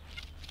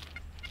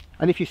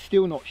 And if you're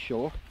still not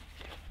sure,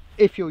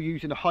 if you're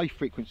using a high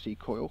frequency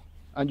coil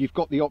and you've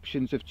got the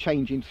options of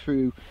changing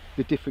through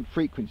the different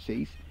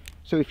frequencies,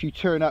 so if you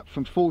turn up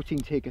from 14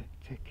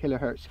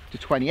 kilohertz to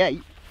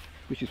 28,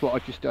 which is what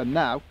I've just done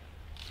now,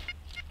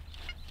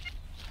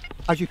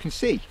 as you can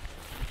see,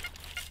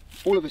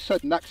 all of a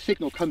sudden that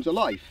signal comes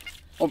alive.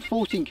 On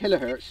 14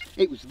 kilohertz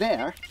it was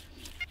there,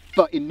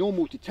 but in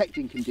normal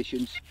detecting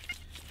conditions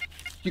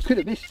you could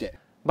have missed it.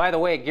 By the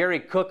way, Gary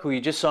Cook, who you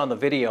just saw in the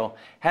video,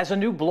 has a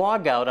new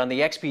blog out on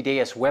the XP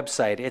Deus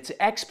website. It's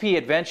XP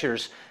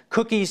Adventures,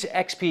 Cookie's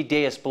XP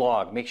Deus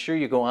blog. Make sure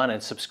you go on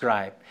and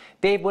subscribe.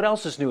 Dave, what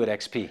else is new at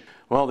XP?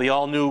 Well, the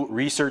all-new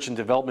research and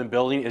development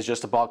building is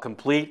just about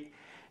complete,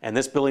 and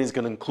this building is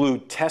going to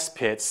include test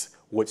pits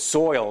with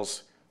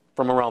soils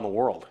from around the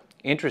world.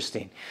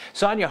 Interesting.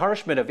 Sonia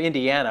Harshman of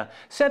Indiana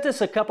sent us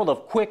a couple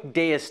of quick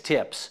Deus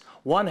tips.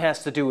 One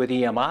has to do with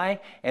EMI,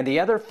 and the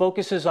other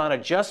focuses on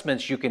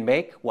adjustments you can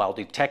make while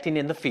detecting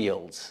in the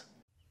fields.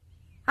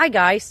 Hi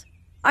guys,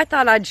 I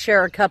thought I'd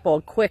share a couple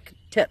of quick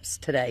tips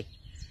today.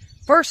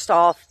 First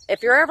off,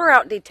 if you're ever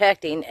out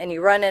detecting and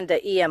you run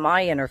into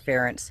EMI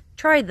interference,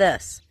 try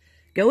this.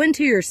 Go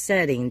into your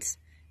settings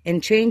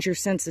and change your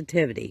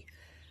sensitivity.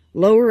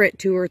 Lower it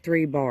 2 or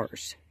 3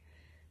 bars.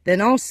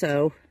 Then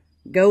also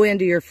go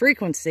into your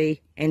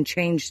frequency and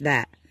change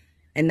that,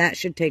 and that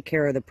should take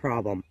care of the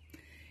problem.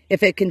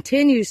 If it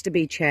continues to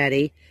be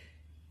chatty,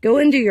 go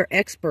into your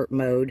expert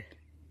mode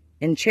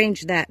and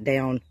change that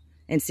down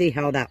and see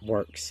how that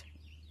works.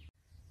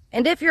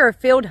 And if you're a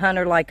field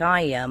hunter like I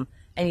am,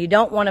 and you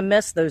don't want to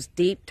miss those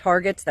deep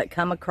targets that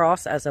come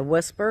across as a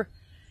whisper,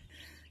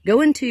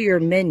 go into your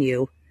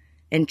menu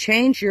and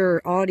change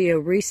your audio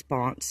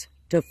response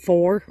to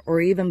 4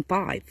 or even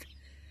 5.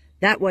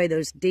 That way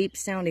those deep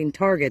sounding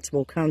targets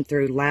will come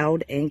through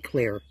loud and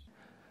clear.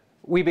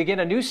 We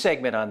begin a new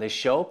segment on this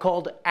show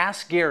called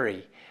Ask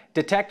Gary.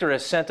 Detector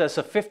has sent us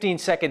a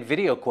 15-second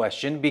video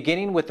question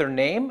beginning with their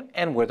name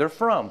and where they're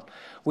from.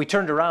 We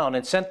turned around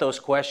and sent those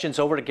questions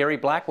over to Gary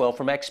Blackwell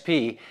from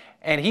XP,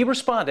 and he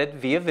responded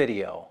via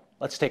video.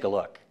 Let's take a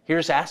look.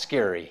 Here's Ask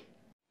Gary.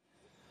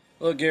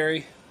 Hello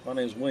Gary, my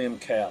name is William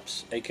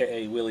Capps,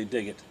 aka Willie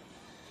Diggett,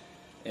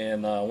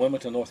 in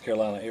Wilmington, North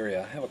Carolina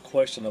area. I have a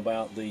question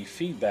about the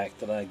feedback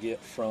that I get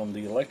from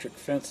the electric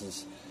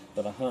fences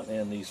that I hunt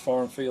in these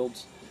farm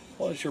fields.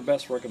 What is your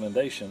best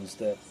recommendations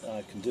that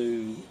I can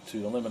do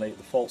to eliminate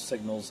the false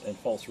signals and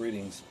false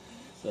readings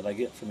that I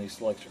get from these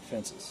electric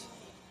fences?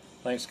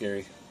 Thanks,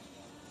 Gary.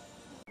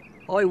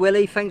 Hi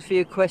Willie, thanks for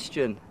your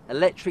question.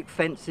 Electric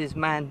fences,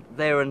 man,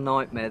 they're a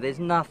nightmare. There's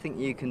nothing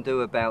you can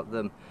do about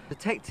them.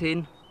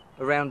 Detecting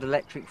around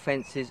electric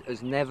fences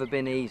has never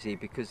been easy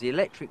because the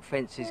electric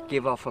fences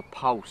give off a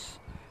pulse,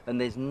 and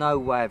there's no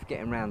way of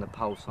getting around the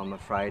pulse, I'm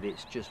afraid.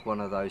 It's just one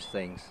of those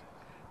things.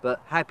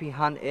 But happy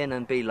hunting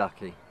and be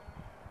lucky.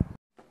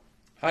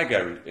 Hi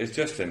Gary, it's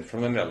Justin from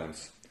the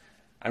Netherlands.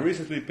 I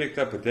recently picked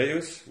up a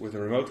Deus with a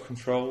remote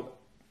control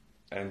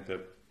and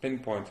the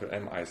pinpointer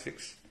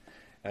MI6.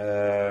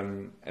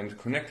 And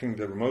connecting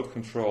the remote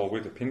control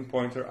with the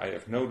pinpointer, I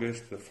have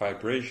noticed the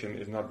vibration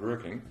is not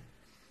working.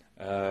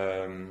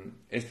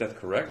 Is that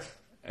correct?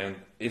 And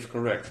if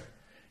correct,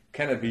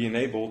 can it be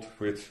enabled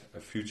with a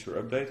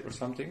future update or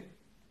something?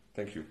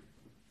 Thank you.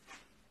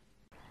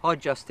 Hi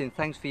Justin,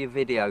 thanks for your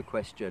video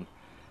question.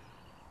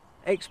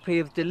 XP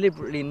have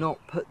deliberately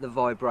not put the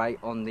vibrate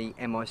on the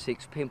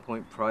MI6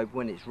 pinpoint probe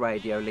when it's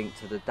radio linked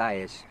to the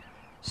Deus,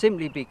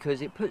 simply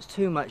because it puts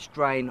too much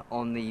drain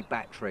on the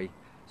battery.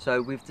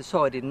 So we've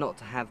decided not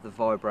to have the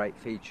vibrate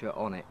feature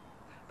on it.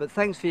 But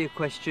thanks for your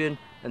question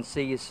and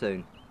see you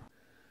soon.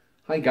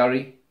 Hi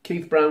Gary,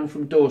 Keith Brown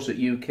from Dorset,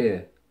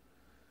 UK.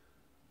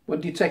 When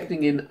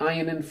detecting in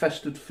iron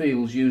infested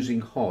fields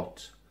using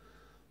HOT,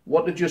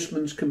 what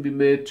adjustments can be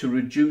made to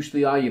reduce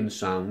the iron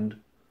sound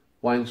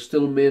while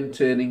still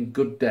maintaining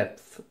good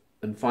depth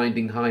and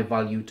finding high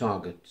value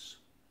targets?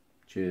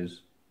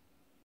 Cheers.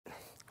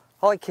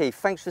 Hi Keith,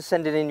 thanks for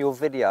sending in your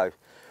video.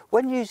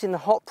 When using the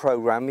HOT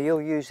program,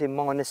 you're using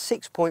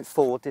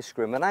 -6.4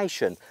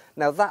 discrimination.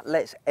 Now that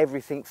lets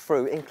everything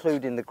through,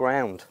 including the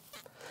ground.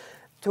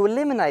 To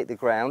eliminate the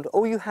ground,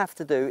 all you have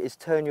to do is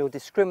turn your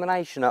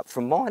discrimination up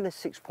from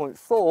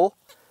 -6.4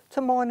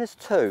 to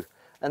 -2,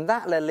 and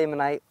that'll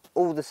eliminate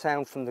all the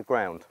sound from the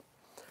ground,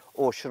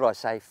 or should I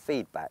say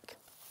feedback.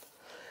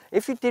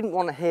 If you didn't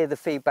want to hear the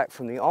feedback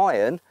from the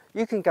iron,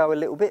 you can go a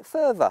little bit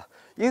further.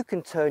 You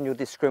can turn your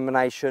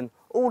discrimination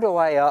all the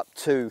way up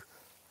to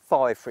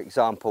 5, for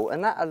example,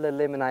 and that'll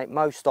eliminate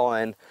most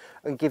iron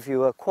and give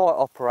you a quiet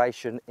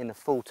operation in the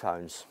full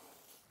tones.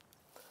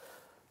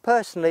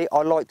 Personally,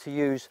 I like to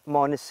use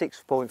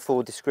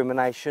 -6.4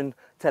 discrimination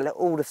to let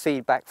all the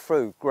feedback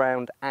through,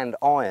 ground and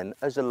iron,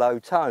 as a low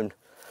tone.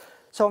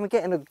 So I'm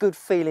getting a good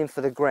feeling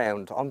for the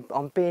ground.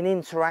 I'm being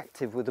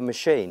interactive with the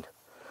machine.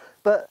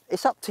 But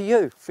it's up to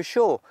you, for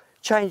sure.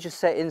 Change the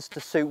settings to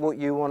suit what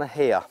you want to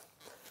hear.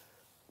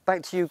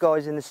 Back to you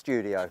guys in the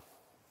studio.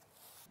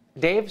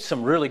 Dave,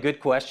 some really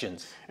good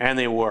questions. And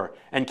they were.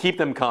 And keep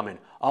them coming.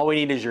 All we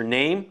need is your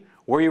name,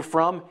 where you're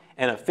from,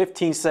 and a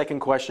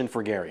 15-second question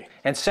for Gary.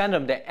 And send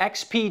them to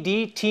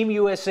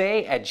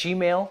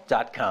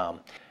xpdteamusa@gmail.com.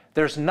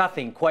 There's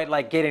nothing quite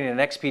like getting an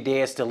XP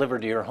Deus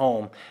delivered to your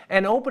home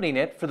and opening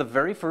it for the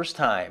very first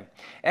time.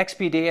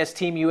 XP Deus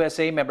Team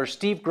USA member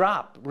Steve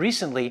Gropp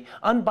recently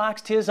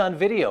unboxed his on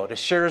video to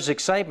share his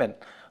excitement.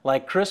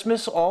 Like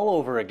Christmas all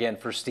over again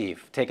for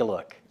Steve. Take a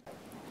look.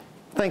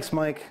 Thanks,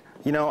 Mike.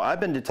 You know,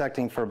 I've been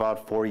detecting for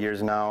about 4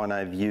 years now, and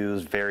I've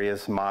used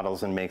various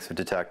models and makes of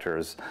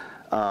detectors.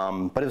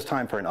 But it was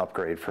time for an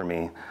upgrade for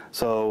me.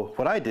 So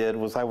what I did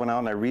was I went out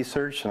and I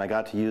researched and I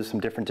got to use some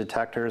different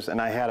detectors,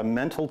 and I had a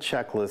mental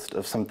checklist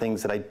of some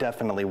things that I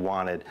definitely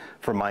wanted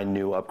for my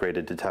new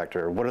upgraded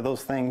detector. What are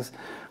those things?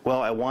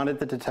 Well, I wanted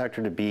the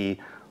detector to be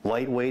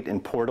lightweight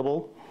and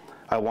portable.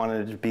 I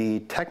wanted it to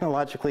be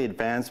technologically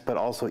advanced but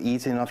also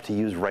easy enough to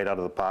use right out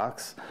of the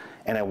box.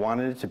 And I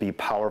wanted it to be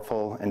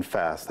powerful and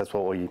fast. That's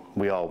what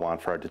we all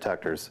want for our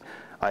detectors.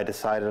 I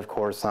decided, of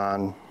course,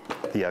 on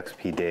the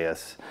XP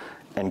Deus.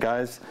 And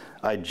guys,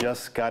 I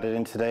just got it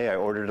in today. I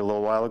ordered it a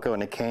little while ago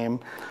and it came.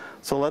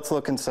 So let's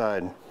look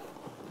inside.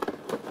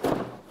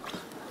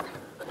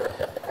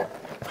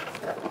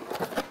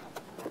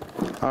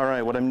 All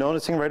right, what I'm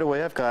noticing right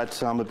away, I've got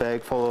a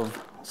bag full of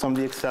some of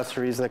the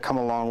accessories that come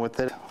along with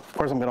it. Of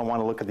course, I'm going to want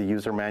to look at the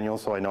user manual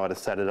so I know how to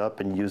set it up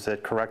and use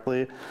it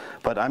correctly.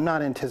 But I'm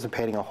not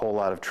anticipating a whole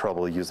lot of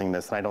trouble using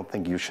this, and I don't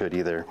think you should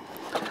either.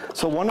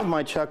 So one of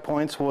my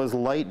checkpoints was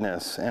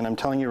lightness, and I'm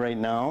telling you right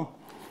now,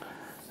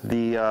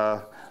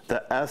 the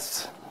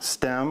S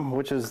stem,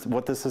 which is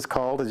what this is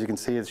called, as you can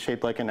see, it's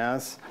shaped like an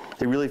S.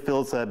 It really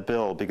fills that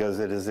bill because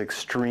it is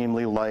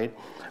extremely light,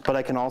 but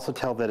I can also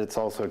tell that it's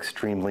also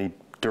extremely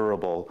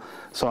durable.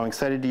 So I'm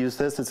excited to use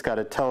this. It's got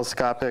a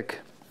telescopic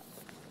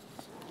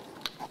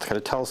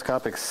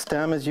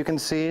stem, as you can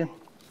see.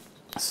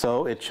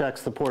 So it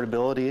checks the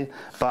portability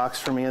box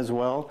for me as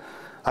well.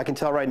 I can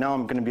tell right now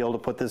I'm going to be able to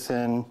put this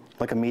in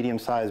like a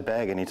medium-sized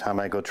bag anytime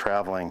I go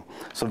traveling.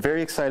 So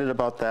very excited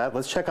about that.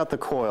 Let's check out the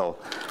coil.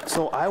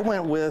 So I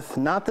went with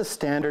not the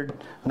standard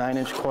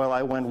 9-inch coil,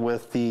 I went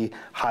with the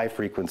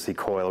high-frequency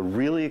coil.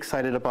 Really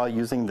excited about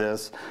using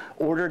this.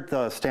 Ordered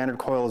the standard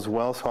coil as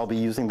well, so I'll be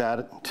using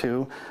that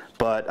too.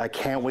 But I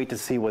can't wait to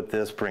see what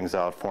this brings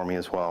out for me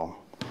as well.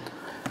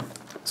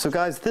 So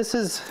guys, this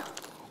is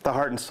the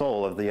heart and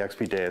soul of the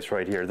XP Deus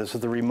right here. This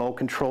is the remote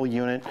control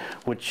unit,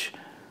 which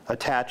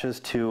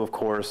attaches to, of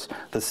course,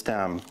 the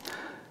stem.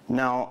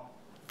 Now,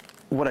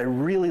 what I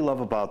really love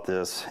about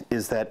this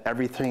is that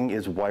everything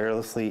is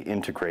wirelessly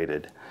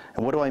integrated.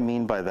 And what do I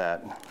mean by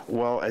that?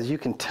 Well, as you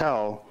can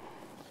tell,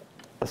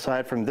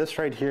 aside from this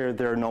right here,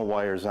 there are no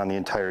wires on the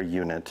entire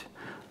unit.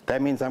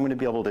 That means I'm going to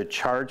be able to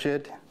charge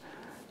it,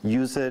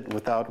 use it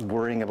without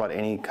worrying about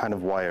any kind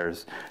of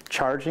wires.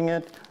 Charging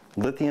it,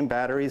 lithium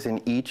batteries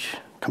in each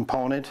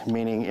component,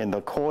 meaning in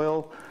the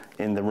coil,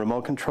 in the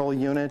remote control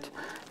unit,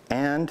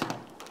 and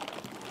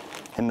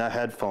in the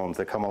headphones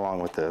that come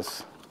along with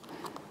this.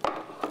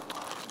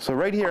 So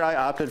right here I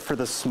opted for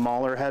the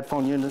smaller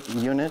headphone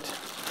unit.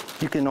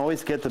 You can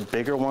always get the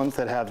bigger ones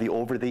that have the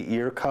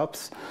over-the-ear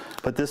cups,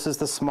 but this is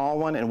the small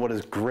one, and what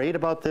is great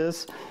about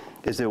this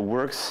is it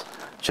works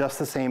just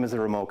the same as the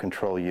remote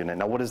control unit.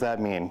 Now what does that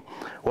mean?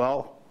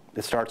 Well,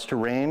 it starts to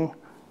rain,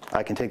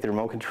 I can take the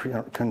remote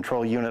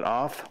control unit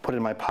off, put it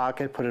in my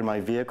pocket, put it in my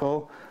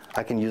vehicle.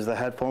 I can use the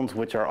headphones,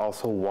 which are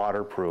also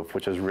waterproof,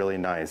 which is really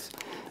nice.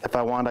 If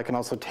I want, I can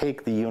also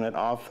take the unit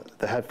off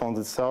the headphones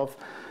itself.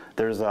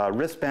 There's a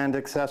wristband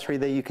accessory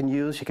that you can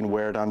use. You can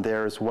wear it on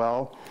there as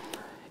well.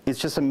 It's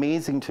just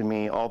amazing to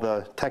me, all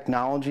the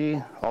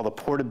technology, all the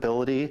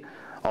portability,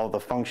 all the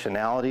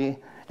functionality,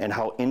 and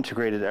how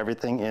integrated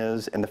everything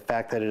is, and the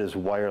fact that it is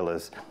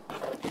wireless.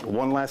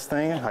 One last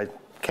thing, I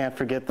can't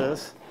forget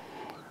this.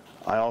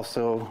 I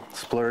also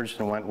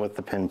splurged and went with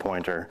the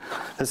pinpointer.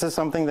 This is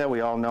something that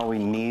we all know we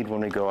need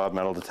when we go out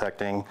metal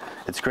detecting.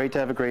 It's great to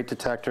have a great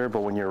detector,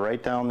 but when you're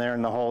right down there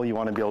in the hole, you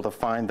want to be able to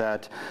find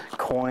that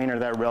coin or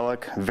that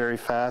relic very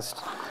fast.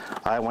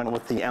 I went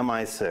with the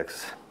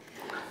MI6.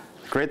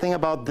 Great thing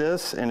about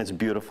this, and it's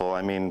beautiful.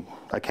 I mean,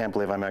 I can't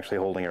believe I'm actually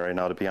holding it right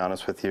now, to be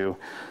honest with you.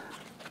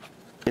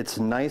 It's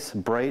nice,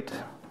 bright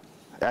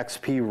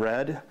XP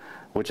red,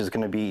 which is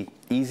going to be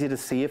easy to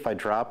see if I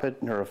drop it,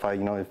 or if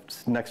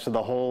it's next to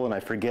the hole and I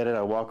forget it,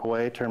 I walk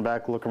away, turn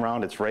back, look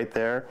around, it's right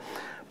there.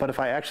 But if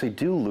I actually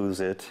do lose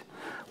it,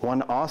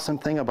 one awesome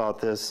thing about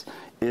this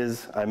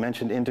is, I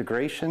mentioned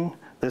integration.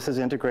 This is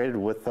integrated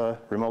with the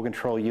remote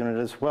control unit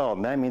as well.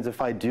 And that means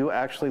if I do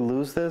actually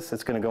lose this,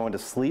 it's going to go into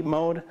sleep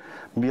mode,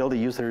 I'll be able to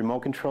use the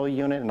remote control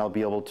unit, and I'll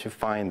be able to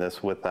find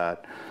this with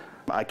that.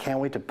 I can't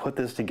wait to put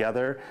this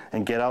together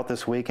and get out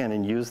this weekend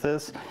and use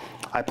this.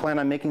 I plan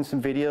on making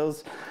some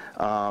videos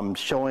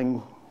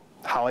showing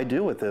how I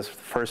do with this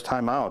first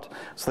time out,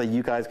 so that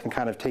you guys can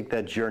kind of take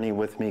that journey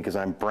with me, because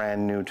I'm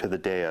brand new to the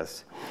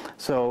Deus.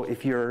 So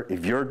if you're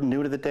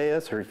new to the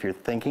Deus, or if you're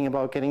thinking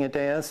about getting a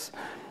Deus,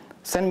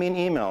 send me an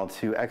email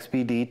to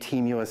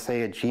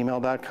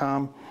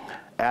xpdteamusa@gmail.com.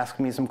 Ask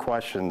me some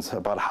questions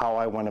about how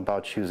I went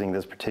about choosing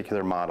this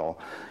particular model.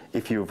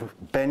 If you've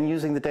been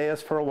using the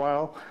Deus for a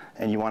while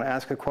and you want to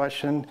ask a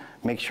question,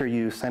 make sure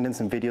you send in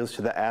some videos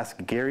to the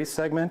Ask Gary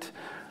segment,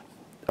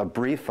 a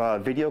brief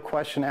video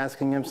question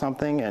asking him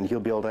something, and he'll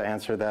be able to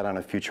answer that on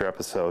a future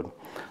episode.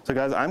 So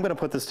guys, I'm going to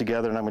put this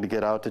together and I'm going to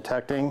get out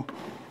detecting.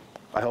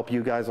 I hope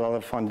you guys all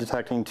have fun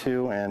detecting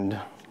too, and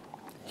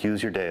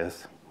use your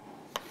Deus.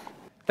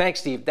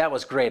 Thanks, Steve. That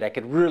was great. I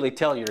could really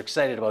tell you're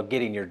excited about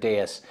getting your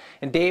Deus.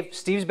 And Dave,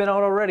 Steve's been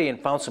out already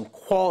and found some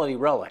quality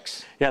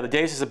relics. Yeah, the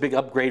Deus is a big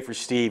upgrade for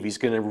Steve. He's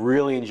going to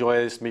really enjoy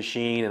this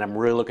machine, and I'm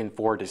really looking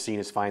forward to seeing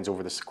his finds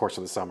over the course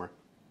of the summer.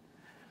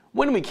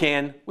 When we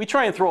can, we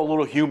try and throw a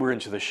little humor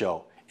into the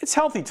show. It's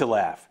healthy to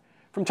laugh.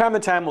 From time to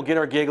time, we'll get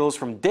our giggles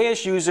from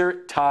Deus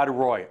user Todd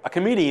Roy, a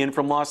comedian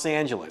from Los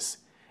Angeles.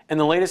 In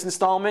the latest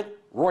installment,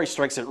 Roy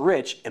strikes it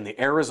rich in the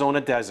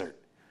Arizona desert.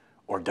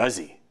 Or does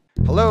he?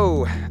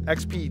 Hello,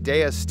 XP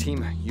Deus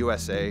Team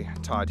USA,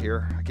 Todd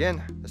here.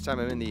 Again, this time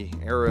I'm in the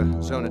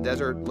Arizona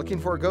desert looking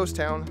for a ghost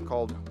town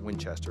called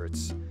Winchester.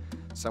 It's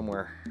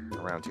somewhere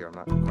around here, I'm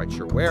not quite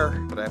sure where,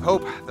 but I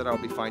hope that I'll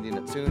be finding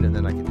it soon and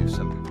then I can do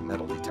some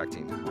metal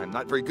detecting. I'm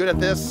not very good at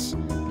this,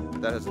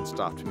 but that hasn't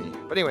stopped me.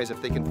 But anyways, if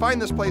they can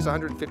find this place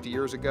 150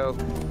 years ago,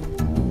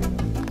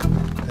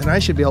 then I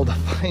should be able to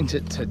find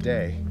it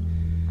today.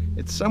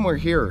 It's somewhere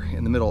here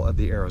in the middle of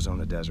the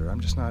Arizona desert. I'm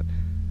just not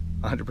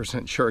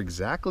 100% sure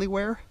exactly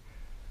where,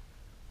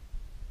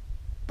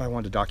 but I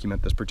wanted to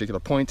document this particular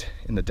point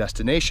in the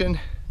destination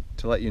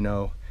to let you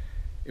know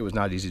it was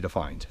not easy to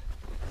find.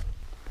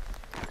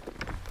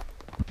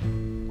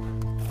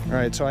 All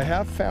right, so I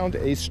have found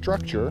a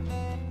structure,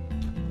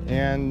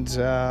 and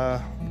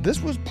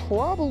this was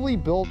probably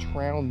built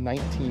around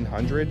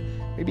 1900,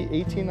 maybe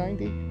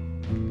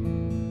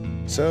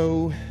 1890.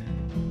 So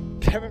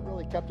they haven't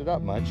really kept it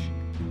up much,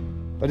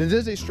 but it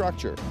is a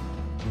structure.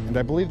 And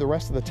I believe the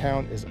rest of the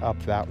town is up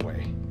that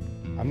way.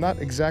 I'm not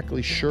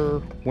exactly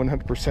sure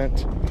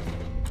 100%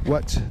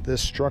 what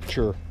this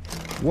structure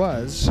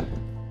was,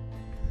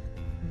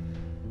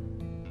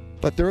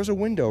 but there is a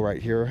window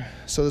right here.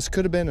 So this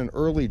could have been an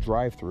early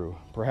drive-through.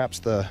 Perhaps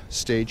the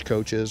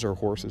stagecoaches or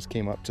horses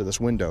came up to this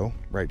window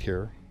right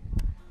here,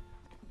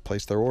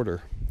 placed their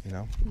order, you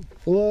know.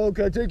 Hello,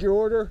 can I take your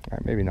order? All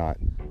right, maybe not.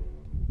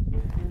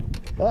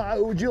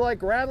 Would you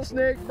like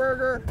rattlesnake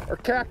burger or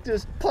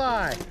cactus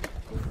pie?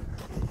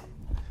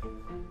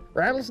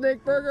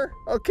 Rattlesnake burger?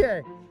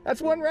 Okay,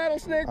 that's one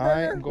rattlesnake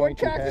burger, one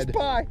cactus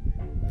pie.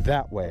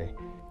 That way.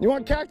 You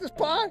want cactus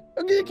pie?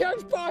 I'll give you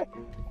cactus pie.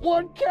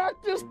 One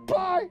cactus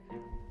pie.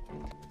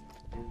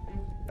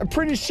 I'm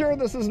pretty sure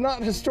this is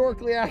not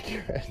historically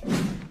accurate.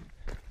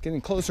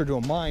 Getting closer to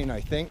a mine,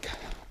 I think.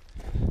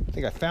 I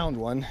think I found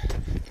one.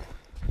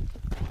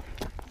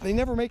 They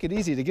never make it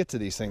easy to get to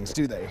these things,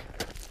 do they?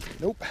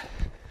 Nope.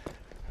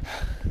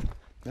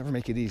 Never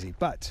make it easy,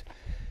 but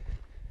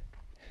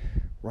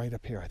right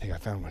up here, I think I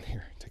found one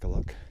here. Take a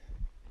look.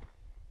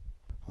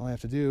 All I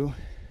have to do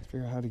is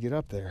figure out how to get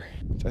up there.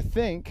 So I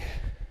think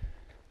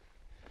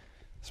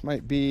this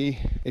might be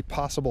a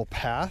possible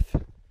path.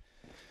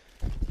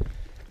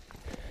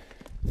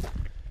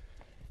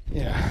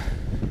 Yeah,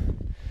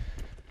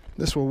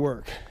 this will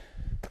work.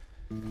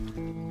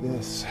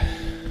 This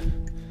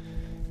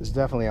is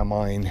definitely a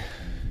mine.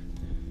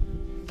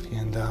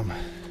 And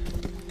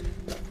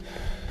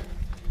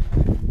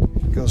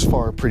it goes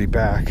far pretty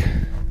back.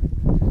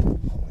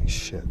 Holy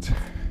shit.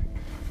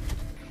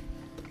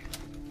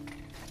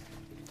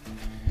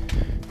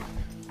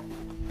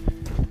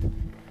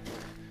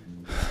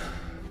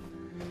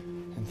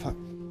 And fuck,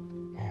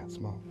 man, it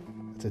smells.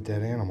 It's a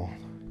dead animal.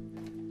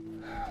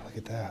 Look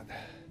at that.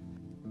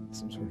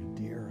 Some sort of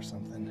deer or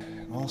something.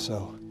 And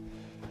also,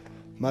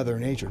 Mother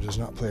Nature does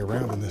not play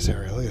around in this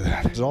area. Look at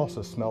that. It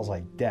also smells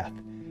like death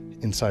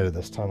inside of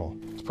this tunnel.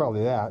 It's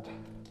probably that,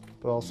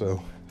 but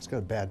also it's got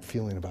a bad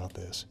feeling about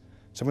this.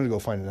 So I'm gonna go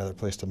find another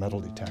place to metal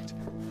detect.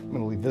 I'm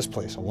gonna leave this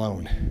place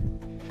alone.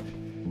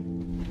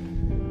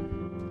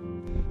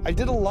 I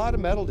did a lot of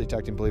metal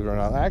detecting, believe it or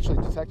not. I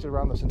actually detected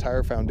around this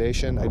entire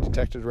foundation. I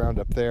detected around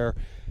up there,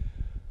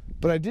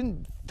 but I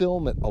didn't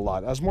film it a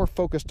lot. I was more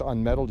focused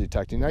on metal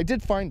detecting. I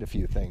did find a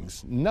few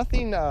things.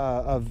 Nothing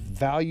of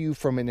value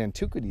from an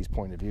antiquities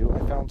point of view. I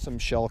found some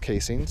shell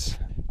casings.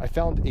 I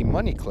found a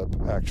money clip,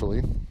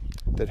 actually,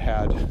 that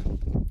had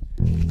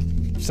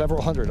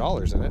several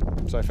 $100s in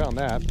it. So I found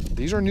that.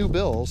 These are new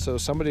bills, so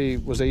somebody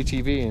was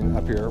ATVing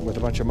up here with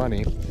a bunch of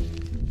money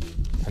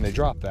and they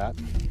dropped that.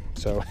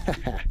 So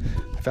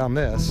I found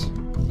this,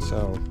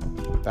 so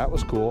that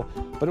was cool,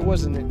 but it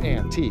wasn't an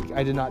antique.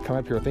 I did not come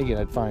up here thinking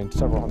I'd find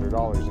several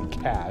 $100s in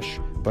cash,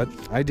 but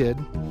I did.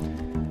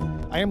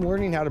 I am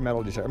learning how to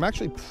metal detect. I'm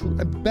actually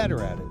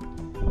better at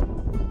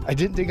it. I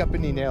didn't dig up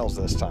any nails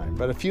this time,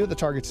 but a few of the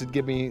targets did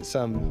give me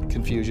some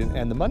confusion,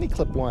 and the money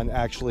clip one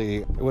actually,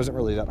 it wasn't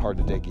really that hard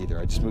to dig either.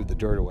 I just moved the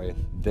dirt away.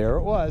 There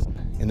it was.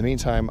 In the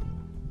meantime,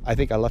 I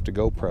think I left a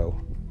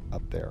GoPro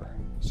up there,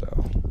 so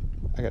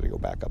I got to go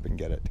back up and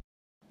get it.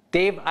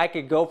 Dave, I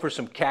could go for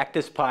some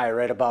cactus pie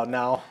right about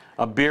now.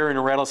 A beer and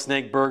a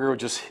rattlesnake burger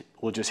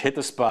will just hit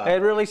the spot.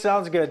 It really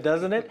sounds good,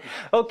 doesn't it?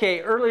 Okay,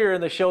 earlier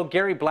in the show,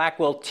 Gary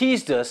Blackwell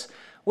teased us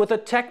with a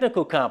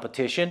technical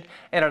competition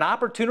and an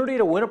opportunity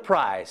to win a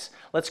prize.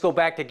 Let's go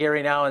back to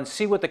Gary now and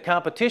see what the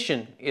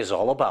competition is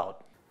all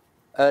about.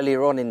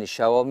 Earlier on in the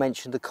show, I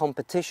mentioned the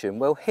competition.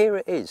 Well, here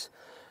it is.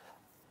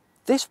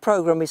 This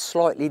program is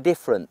slightly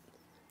different.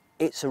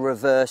 It's a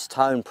reverse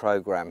tone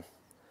program.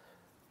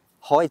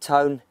 High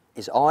tone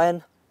is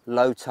iron,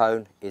 low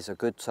tone is a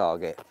good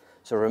target.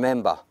 So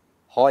remember,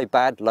 high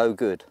bad, low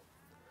good.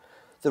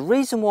 The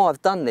reason why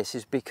I've done this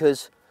is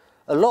because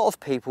a lot of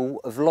people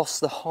have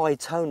lost the high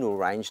tonal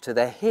range to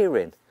their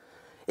hearing.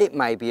 It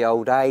may be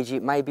old age,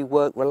 it may be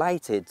work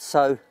related.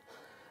 So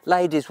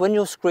ladies, when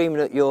you're screaming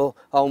at your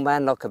old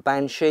man like a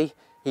banshee,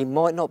 he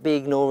might not be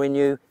ignoring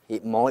you.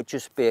 It might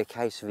just be a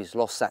case of he's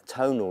lost that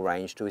tonal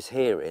range to his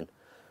hearing.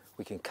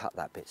 We can cut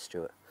that bit,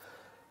 Stuart.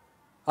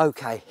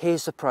 Okay,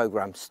 here's the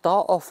program.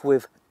 Start off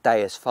with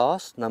Deus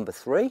Fast, number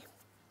 3.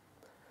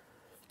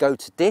 Go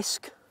to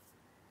disc,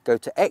 go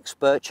to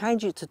expert,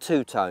 change it to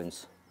 2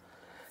 tones.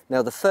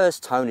 Now the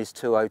first tone is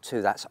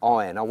 202, that's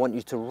iron. I want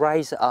you to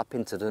raise it up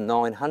into the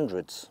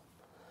 900s.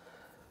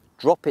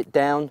 Drop it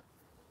down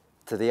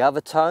to the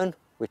other tone,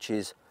 which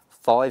is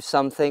 5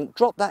 something.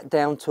 Drop that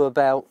down to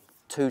about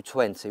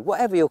 220,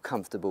 whatever you're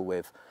comfortable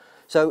with.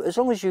 So as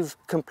long as you've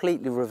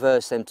completely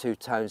reversed them 2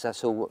 tones,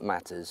 that's all what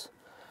matters.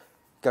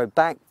 Go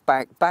back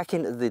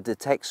into the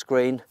detect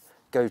screen,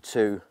 go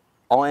to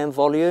iron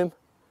volume,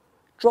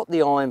 drop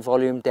the iron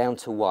volume down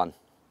to 1.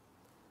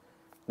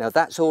 Now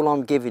that's all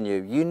I'm giving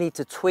you. You need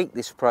to tweak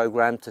this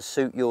program to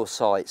suit your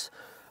sites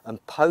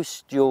and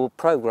post your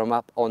program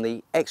up on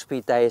the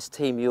XP Deus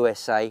Team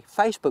USA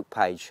Facebook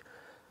page.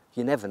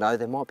 You never know,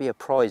 there might be a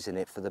prize in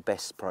it for the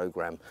best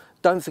program.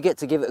 Don't forget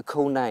to give it a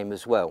cool name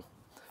as well.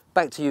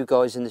 Back to you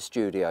guys in the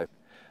studio.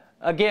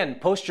 Again,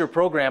 post your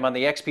program on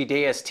the XP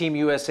Deus Team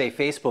USA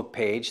Facebook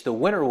page. The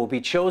winner will be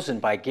chosen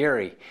by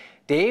Gary.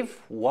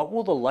 Dave, what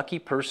will the lucky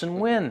person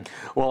win?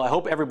 Well, I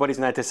hope everybody's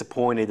not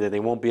disappointed that they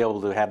won't be able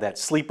to have that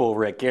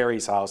sleepover at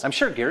Gary's house. I'm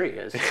sure Gary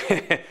is.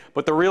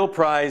 But the real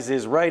prize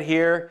is right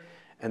here,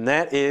 and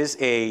that is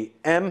a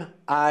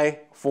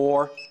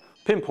MI4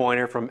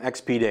 pinpointer from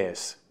XP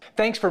Deus.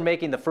 Thanks for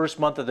making the first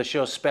month of the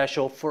show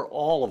special for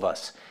all of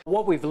us.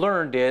 What we've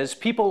learned is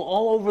people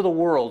all over the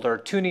world are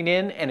tuning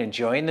in and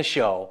enjoying the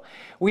show.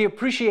 We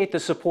appreciate the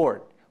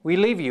support. We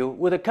leave you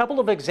with a couple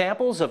of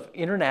examples of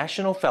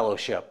international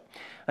fellowship.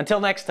 Until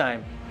next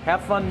time,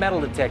 have fun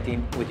metal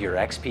detecting with your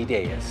XP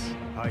Deus.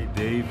 Hi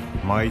Dave,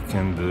 Mike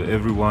and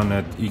everyone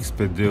at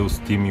XP Deus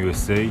Team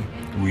USA.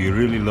 We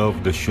really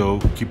love the show.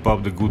 Keep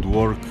up the good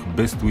work.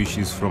 Best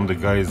wishes from the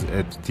guys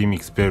at Team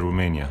XP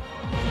Romania.